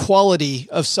video quality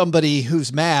of somebody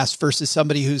who's masked versus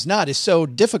somebody who's not is so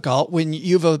difficult when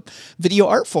you have a video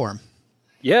art form.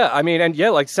 Yeah, I mean, and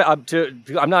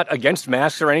I'm not against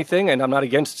masks or anything, and I'm not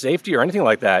against safety or anything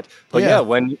like that. But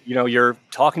when you're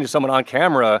talking to someone on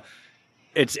camera,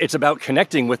 it's about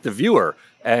connecting with the viewer,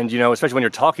 and especially when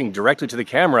you're talking directly to the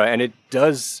camera, and it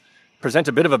does present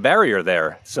a bit of a barrier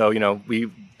there. So,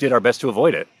 we did our best to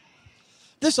avoid it.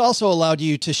 This also allowed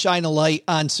you to shine a light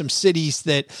on some cities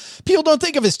that people don't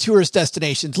think of as tourist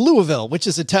destinations. Louisville, which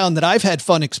is a town that I've had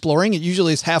fun exploring. It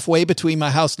usually is halfway between my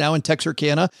house now in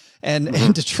Texarkana and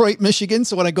Detroit, Michigan.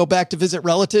 So when I go back to visit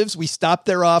relatives, we stop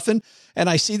there often. And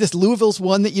I see this Louisville's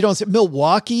one that you don't see.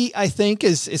 Milwaukee, I think,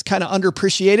 is kind of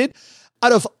underappreciated.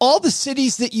 Out of all the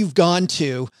cities that you've gone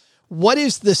to, what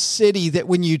is the city that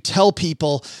when you tell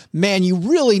people, man, you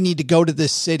really need to go to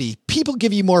this city, people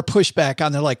give you more pushback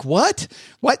on? They're like, what?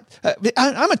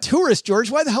 I'm a tourist, George.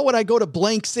 Why the hell would I go to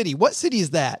blank city? What city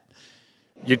is that?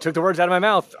 You took the words out of my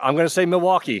mouth. I'm going to say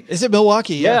Milwaukee. Is it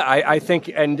Milwaukee? Yeah, I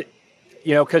think, and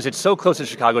because it's so close to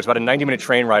Chicago, it's about a 90-minute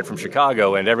train ride from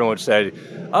Chicago, and everyone said,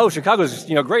 oh, Chicago's,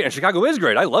 great, and Chicago is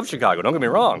great. I love Chicago, don't get me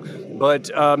wrong. But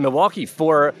Milwaukee,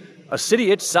 for a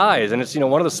city its size, and it's,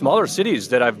 one of the smaller cities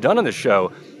that I've done on the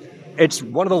show, it's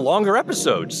one of the longer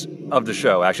episodes of the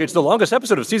show, actually. It's the longest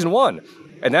episode of season 1,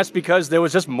 and that's because there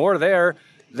was just more there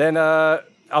than I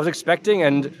was expecting,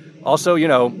 and also,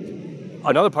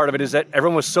 another part of it is that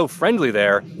everyone was so friendly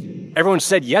there. Everyone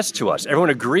said yes to us. Everyone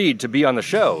agreed to be on the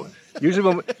show. Usually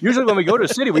when we go to a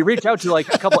city, we reach out to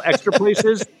like a couple extra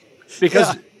places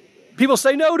because people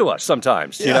say no to us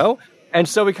sometimes, you know? And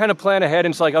so we kind of plan ahead,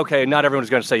 and it's like, okay, not everyone's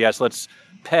going to say yes. Let's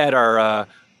pad our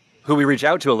who we reach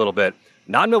out to a little bit.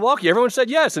 Not in Milwaukee. Everyone said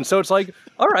yes. And so it's like,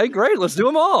 all right, great, let's do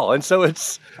them all. And so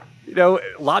it's, a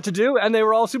lot to do, and they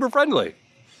were all super friendly.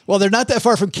 Well, they're not that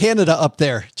far from Canada up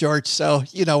there, George. So,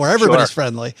 where everybody's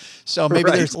friendly. So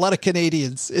maybe there's a lot of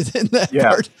Canadians in that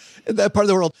part of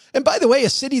the world. And by the way, a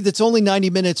city that's only 90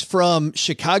 minutes from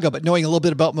Chicago, but knowing a little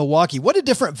bit about Milwaukee, what a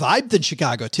different vibe than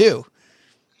Chicago too.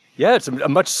 Yeah, it's a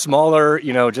much smaller,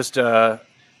 I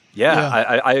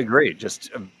agree. Just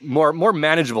a more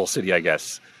manageable city, I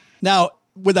guess. Now,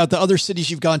 without the other cities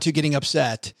you've gone to getting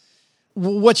upset,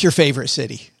 what's your favorite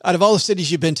city? Out of all the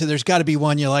cities you've been to, there's got to be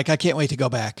one you're like, I can't wait to go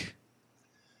back.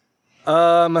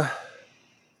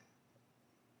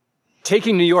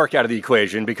 Taking New York out of the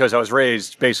equation, because I was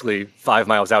raised basically 5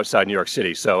 miles outside New York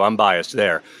City, so I'm biased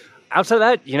there. Outside of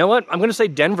that, you know what? I'm going to say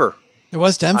Denver. It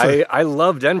was Denver. I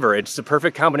love Denver. It's the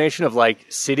perfect combination of like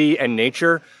city and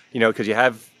nature, because you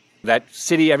have that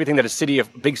city, everything that a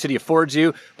big city affords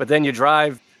you, but then you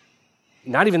drive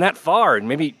not even that far, and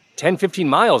maybe 10, 15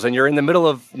 miles, and you're in the middle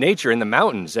of nature in the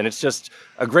mountains, and it's just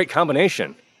a great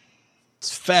combination.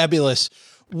 It's fabulous.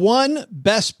 One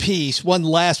last piece.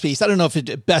 I don't know if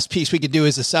the best piece we could do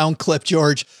is a sound clip,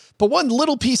 George, but one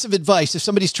little piece of advice. If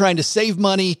somebody's trying to save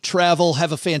money, travel,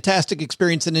 have a fantastic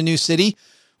experience in a new city,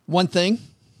 one thing.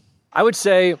 I would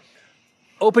say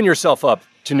open yourself up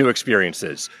to new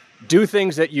experiences. Do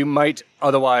things that you might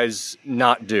otherwise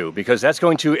not do, because that's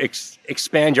going to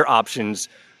expand your options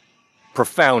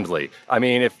profoundly. I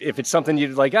mean, if it's something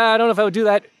you'd like, I don't know if I would do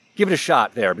that, give it a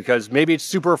shot there, because maybe it's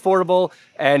super affordable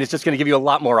and it's just going to give you a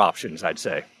lot more options, I'd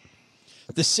say.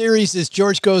 The series is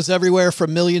George Goes Everywhere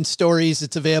from Million Stories.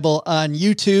 It's available on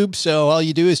YouTube. So all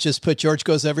you do is just put George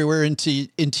Goes Everywhere into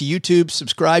YouTube,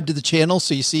 subscribe to the channel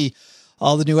so you see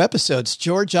all the new episodes.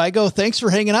 George Igo, thanks for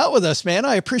hanging out with us, man.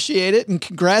 I appreciate it. And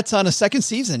congrats on a second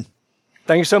season.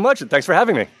 Thank you so much. And thanks for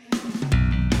having me.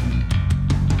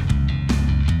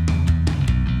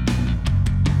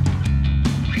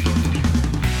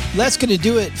 That's going to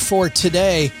do it for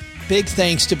today. Big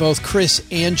thanks to both Chris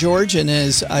and George. And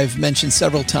as I've mentioned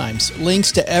several times,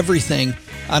 links to everything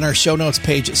on our show notes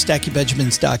page at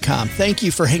StackyBenjamins.com. Thank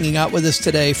you for hanging out with us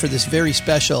today for this very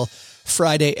special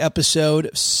Friday episode.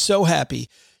 So happy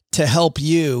to help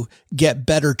you get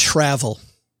better travel.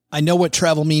 I know what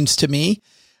travel means to me.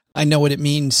 I know what it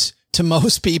means to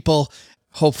most people.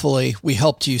 Hopefully we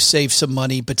helped you save some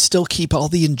money, but still keep all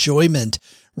the enjoyment,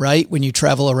 right, when you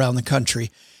travel around the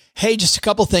country. Hey, just a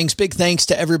couple things. Big thanks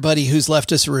to everybody who's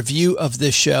left us a review of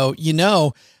this show.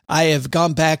 I have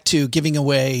gone back to giving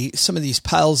away some of these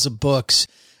piles of books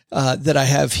that I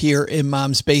have here in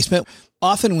Mom's basement.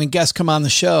 Often when guests come on the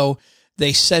show,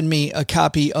 they send me a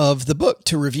copy of the book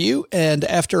to review. And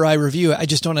after I review it, I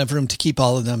just don't have room to keep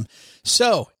all of them.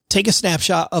 So take a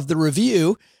snapshot of the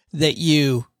review that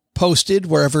you posted,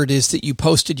 wherever it is that you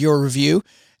posted your review,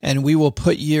 and we will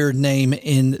put your name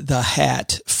in the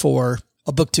hat for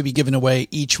a book to be given away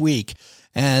each week.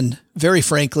 And very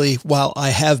frankly, while I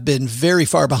have been very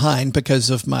far behind because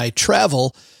of my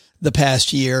travel the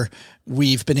past year,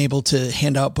 we've been able to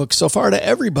hand out books so far to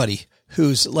everybody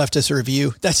who's left us a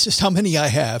review. That's just how many I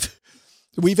have.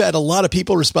 We've had a lot of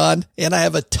people respond, and I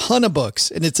have a ton of books,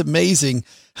 and it's amazing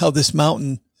how this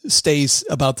mountain stays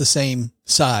about the same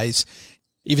size.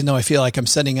 even though I feel like I'm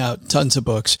sending out tons of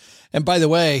books. And by the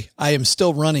way, I am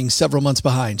still running several months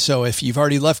behind. So if you've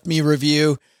already left me a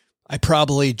review, I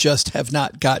probably just have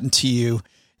not gotten to you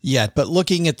yet. But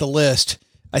looking at the list,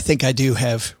 I think I do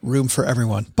have room for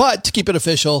everyone. But to keep it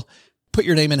official, put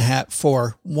your name in a hat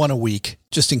for one a week,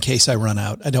 just in case I run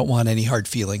out. I don't want any hard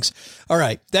feelings. All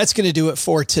right, that's going to do it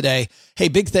for today. Hey,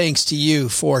 big thanks to you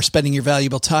for spending your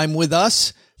valuable time with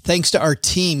us. Thanks to our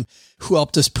team who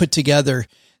helped us put together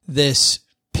this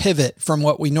pivot from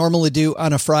what we normally do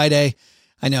on a Friday.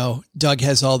 I know Doug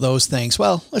has all those things.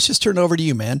 Well, let's just turn it over to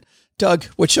you, man. Doug,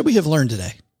 what should we have learned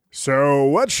today? So,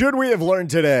 what should we have learned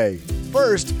today?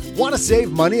 First, want to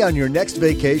save money on your next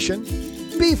vacation?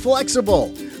 Be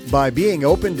flexible. By being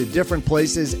open to different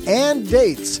places and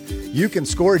dates, you can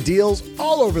score deals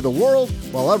all over the world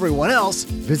while everyone else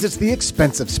visits the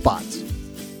expensive spots.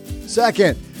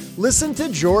 Second, listen to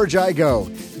George Igo.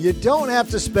 You don't have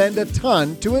to spend a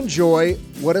ton to enjoy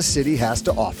what a city has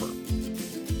to offer.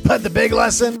 But the big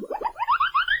lesson?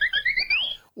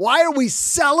 Why are we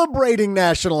celebrating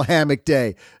National Hammock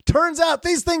Day? Turns out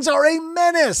these things are a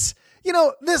menace. You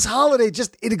know, this holiday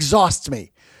it exhausts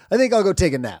me. I think I'll go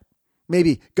take a nap.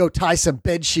 Maybe go tie some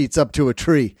bed sheets up to a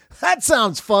tree. That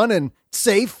sounds fun and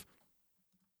safe.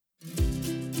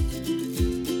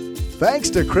 Thanks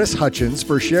to Chris Hutchins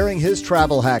for sharing his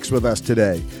travel hacks with us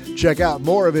today. Check out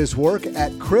more of his work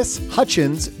at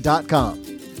chrishutchins.com.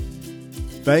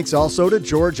 Thanks also to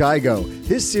George Igo.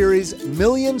 His series,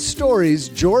 Million Stories,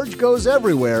 George Goes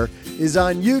Everywhere, is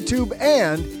on YouTube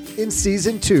and in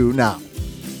Season 2 now.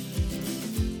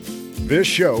 This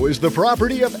show is the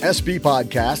property of SB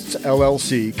Podcasts,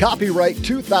 LLC, copyright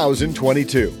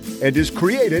 2022, and is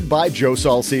created by Joe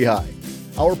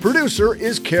Saul-Sehy. Our producer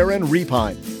is Karen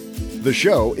Repine. The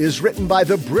show is written by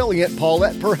the brilliant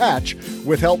Paulette Perhatch,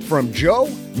 with help from Joe,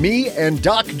 me, and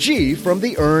Doc G from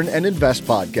the Earn and Invest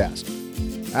podcast.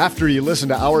 After you listen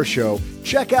to our show,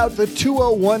 check out the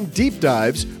 201 Deep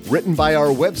Dives, written by our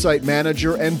website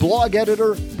manager and blog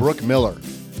editor, Brooke Miller.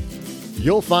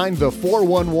 You'll find the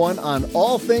 411 on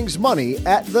all things money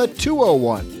at the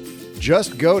 201.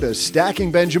 Just go to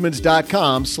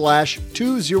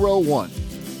stackingbenjamins.com/201.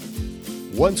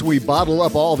 Once we bottle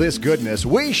up all this goodness,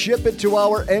 we ship it to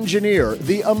our engineer,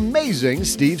 the amazing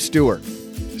Steve Stewart.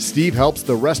 Steve helps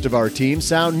the rest of our team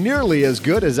sound nearly as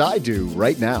good as I do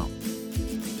right now.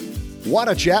 Want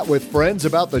to chat with friends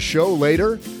about the show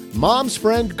later? Mom's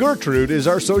friend Gertrude is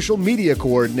our social media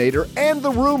coordinator and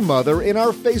the room mother in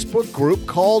our Facebook group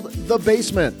called The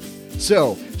Basement.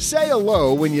 So, say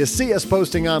hello when you see us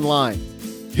posting online.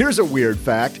 Here's a weird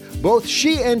fact. Both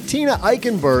she and Tina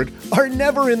Eichenberg are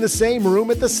never in the same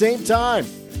room at the same time.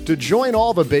 To join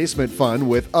all the basement fun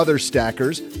with other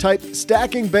stackers, type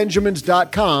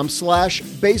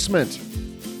stackingbenjamins.com/basement.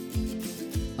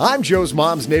 I'm Joe's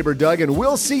mom's neighbor, Doug, and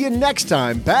we'll see you next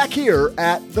time back here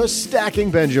at the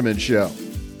Stacking Benjamin Show.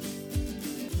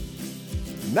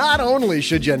 Not only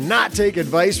should you not take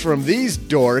advice from these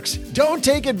dorks, don't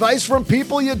take advice from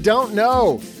people you don't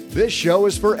know. This show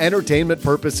is for entertainment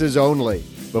purposes only.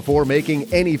 Before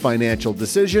making any financial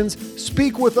decisions,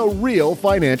 speak with a real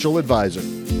financial advisor.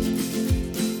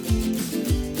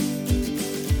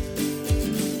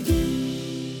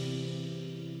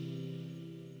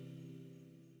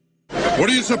 What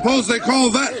do you suppose they call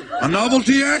that? A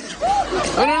novelty act?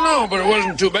 I don't know, but it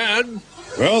wasn't too bad.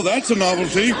 Well, that's a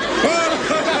novelty.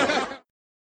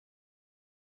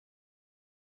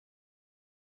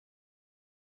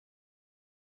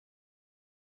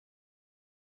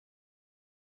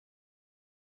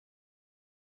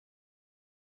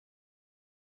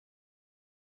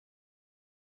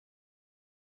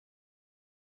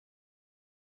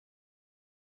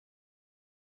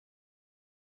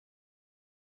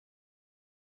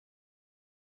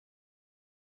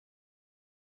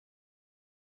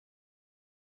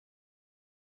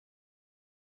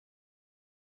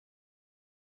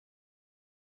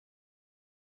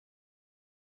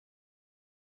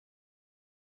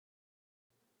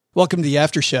 Welcome to the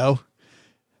after show.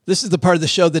 This is the part of the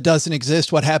show that doesn't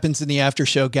exist. What happens in the after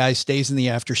show, guys, stays in the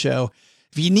after show.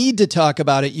 If you need to talk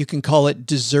about it, you can call it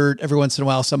dessert. Every once in a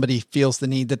while, somebody feels the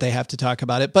need that they have to talk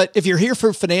about it. But if you're here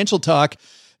for financial talk,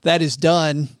 that is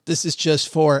done. This is just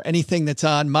for anything that's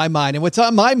on my mind. And what's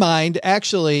on my mind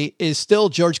actually is still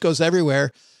George Goes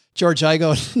Everywhere. George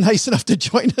Igo, nice enough to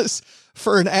join us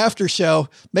for an after show.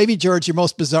 Maybe, George, your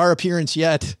most bizarre appearance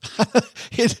yet.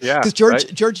 Because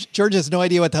George has no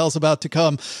idea what the hell's about to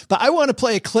come. But I want to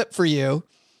play a clip for you,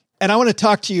 and I want to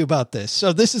talk to you about this.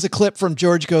 So this is a clip from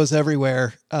George Goes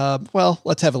Everywhere. Well,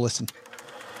 let's have a listen.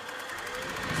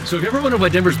 So if you ever wonder why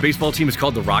Denver's baseball team is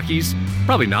called the Rockies,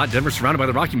 probably not. Denver's surrounded by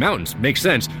the Rocky Mountains. Makes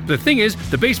sense. But the thing is,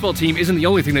 the baseball team isn't the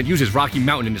only thing that uses Rocky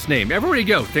Mountain in its name. Everywhere you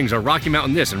go, things are Rocky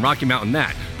Mountain this and Rocky Mountain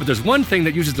that. But there's one thing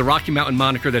that uses the Rocky Mountain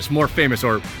moniker that's more famous,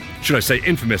 or should I say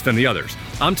infamous, than the others.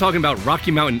 I'm talking about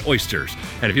Rocky Mountain oysters.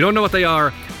 And if you don't know what they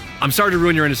are, I'm sorry to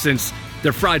ruin your innocence.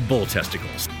 They're fried bull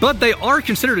testicles. But they are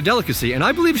considered a delicacy, and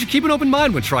I believe you should keep an open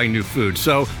mind when trying new food.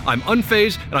 So I'm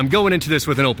unfazed, and I'm going into this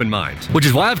with an open mind. Which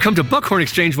is why I've come to Buckhorn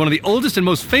Exchange, one of the oldest and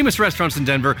most famous restaurants in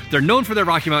Denver. They're known for their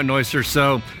Rocky Mountain oysters,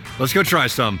 so let's go try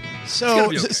some.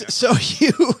 So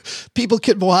you people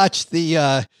can watch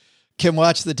the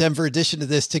Denver edition of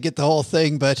this to get the whole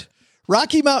thing, but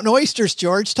Rocky Mountain oysters,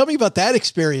 George, tell me about that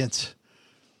experience.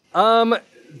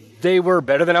 They were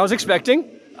better than I was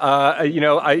expecting.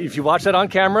 If you watch that on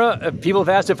camera, people have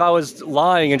asked if I was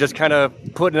lying and just kind of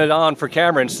putting it on for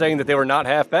camera and saying that they were not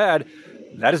half bad.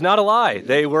 That is not a lie.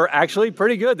 They were actually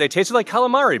pretty good. They tasted like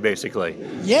calamari, basically.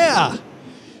 Yeah.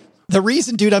 The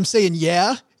reason, dude, I'm saying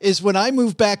yeah is when I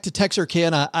moved back to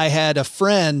Texarkana, I had a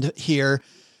friend here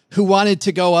who wanted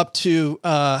to go up to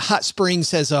Hot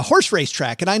Springs as a horse race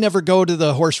track. And I never go to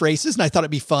the horse races, and I thought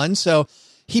it'd be fun. So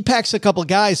he packs a couple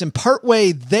guys, and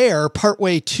partway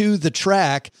to the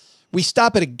track, we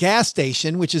stop at a gas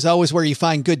station, which is always where you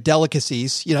find good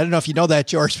delicacies. You know, I don't know if you know that,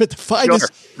 George, but the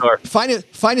finest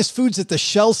foods at the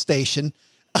Shell station.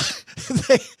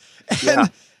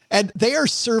 And they are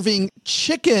serving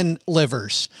chicken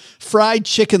livers, fried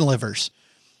chicken livers.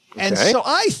 And so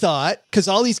I thought, because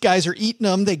all these guys are eating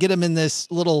them, they get them in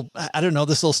this little, this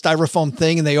little styrofoam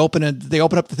thing, and they open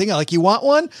up the thing. I'm like, you want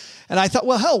one? And I thought,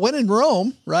 well, hell, when in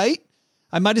Rome, right?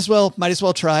 I might as well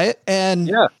try it. And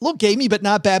a little gamey, but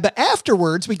not bad. But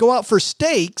afterwards, we go out for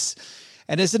steaks,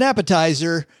 and as an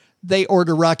appetizer, they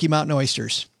order Rocky Mountain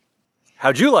oysters.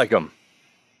 How'd you like them?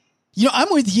 You know,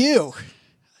 I'm with you.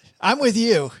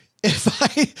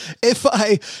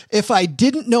 If I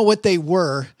didn't know what they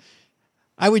were,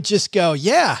 I would just go,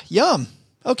 yeah, yum.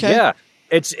 Okay. Yeah.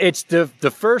 It's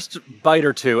the first bite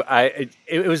or two.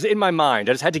 It was in my mind.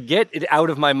 I just had to get it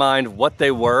out of my mind what they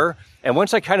were. And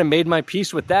once I kind of made my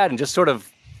peace with that and just sort of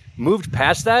moved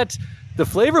past that, the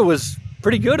flavor was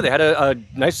pretty good. They had a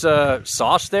nice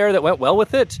sauce there that went well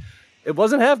with it. It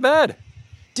wasn't half bad.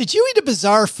 Did you eat a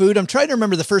bizarre food? I'm trying to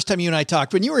remember the first time you and I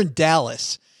talked. When you were in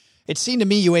Dallas, it seemed to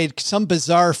me you ate some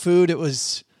bizarre food.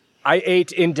 I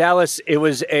ate in Dallas. It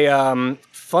was a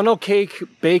funnel cake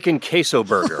bacon queso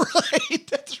burger. Right,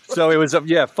 that's right. So it was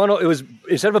funnel. It was,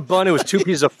 instead of a bun, it was 2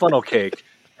 pieces of funnel cake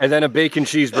and then a bacon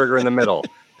cheeseburger in the middle.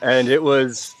 And it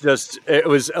was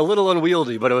a little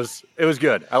unwieldy, but it was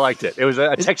good. I liked it. It was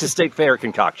a Texas State Fair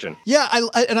concoction. Yeah, I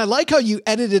like how you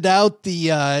edited out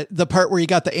the part where you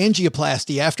got the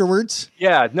angioplasty afterwards.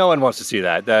 Yeah, no one wants to see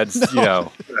that. That's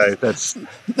no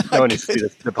one needs to see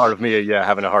the part of me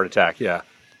having a heart attack. Yeah.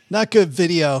 Not good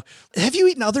video. Have you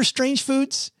eaten other strange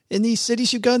foods in these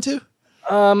cities you've gone to?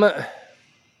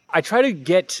 I try to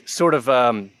get sort of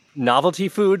novelty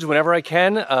foods whenever I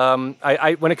can.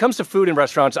 I when it comes to food in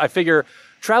restaurants, I figure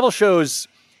travel shows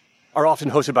are often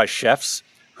hosted by chefs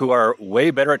who are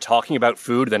way better at talking about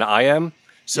food than I am.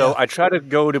 So I try to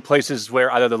go to places where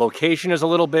either the location is a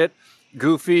little bit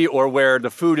goofy or where the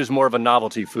food is more of a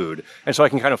novelty food. And so I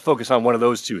can kind of focus on one of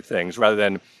those two things rather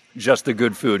than just the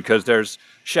good food, because there's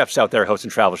chefs out there hosting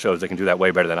travel shows that can do that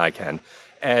way better than I can.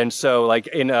 And so like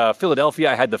in Philadelphia,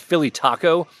 I had the Philly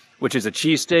taco, which is a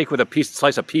cheesesteak with a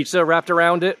slice of pizza wrapped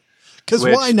around it. Because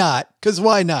why not?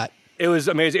 It was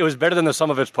amazing. It was better than the sum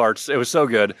of its parts. It was so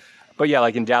good. But yeah,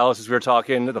 like in Dallas, as we were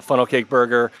talking, the funnel cake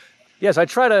burger. Yes, I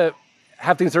try to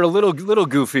have things that are a little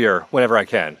goofier whenever I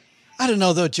can. I don't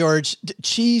know, though, George.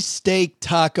 Cheesesteak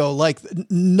taco, like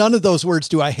none of those words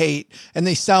do I hate, and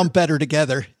they sound better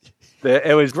together.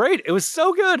 It was great. It was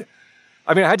so good.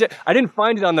 I mean, I didn't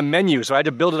find it on the menu, so I had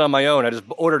to build it on my own. I just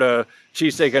ordered a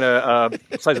cheesesteak and a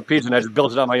slice of pizza, and I just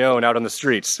built it on my own out on the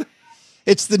streets.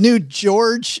 It's the new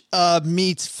George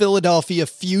meets Philadelphia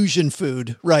fusion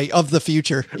food, right, of the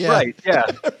future. Yeah. Right,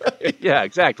 yeah. Yeah,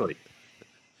 exactly.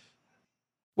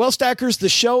 Well, Stackers, the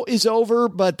show is over,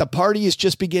 but the party is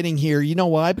just beginning here. You know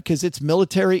why? Because it's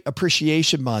Military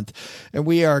Appreciation Month, and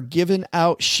we are giving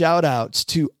out shout-outs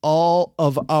to all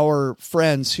of our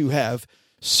friends who have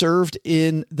served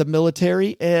in the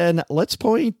military. And let's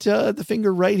point the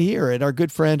finger right here at our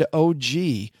good friend OG,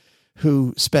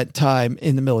 who spent time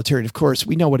in the military. And of course,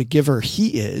 we know what a giver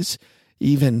he is,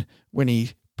 even when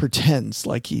he pretends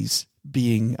like he's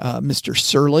being Mr.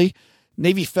 Surly.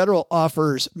 Navy Federal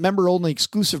offers member-only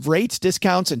exclusive rates,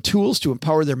 discounts, and tools to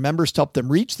empower their members to help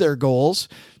them reach their goals.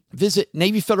 Visit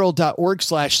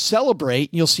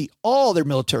NavyFederal.org/celebrate. You'll see all their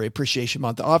Military Appreciation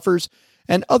Month offers.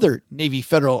 and other Navy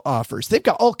Federal offers. They've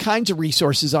got all kinds of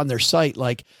resources on their site,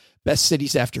 like best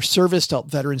cities after service to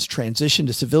help veterans transition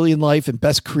to civilian life, and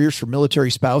best careers for military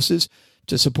spouses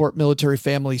to support military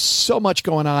families. So much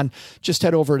going on. Just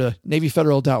head over to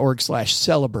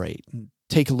NavyFederal.org/celebrate and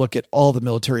take a look at all the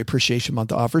Military Appreciation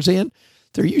Month offers and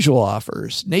their usual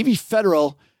offers. Navy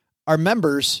Federal, our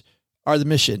members are the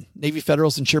mission. Navy Federal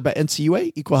is insured by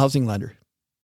NCUA, Equal Housing Lender.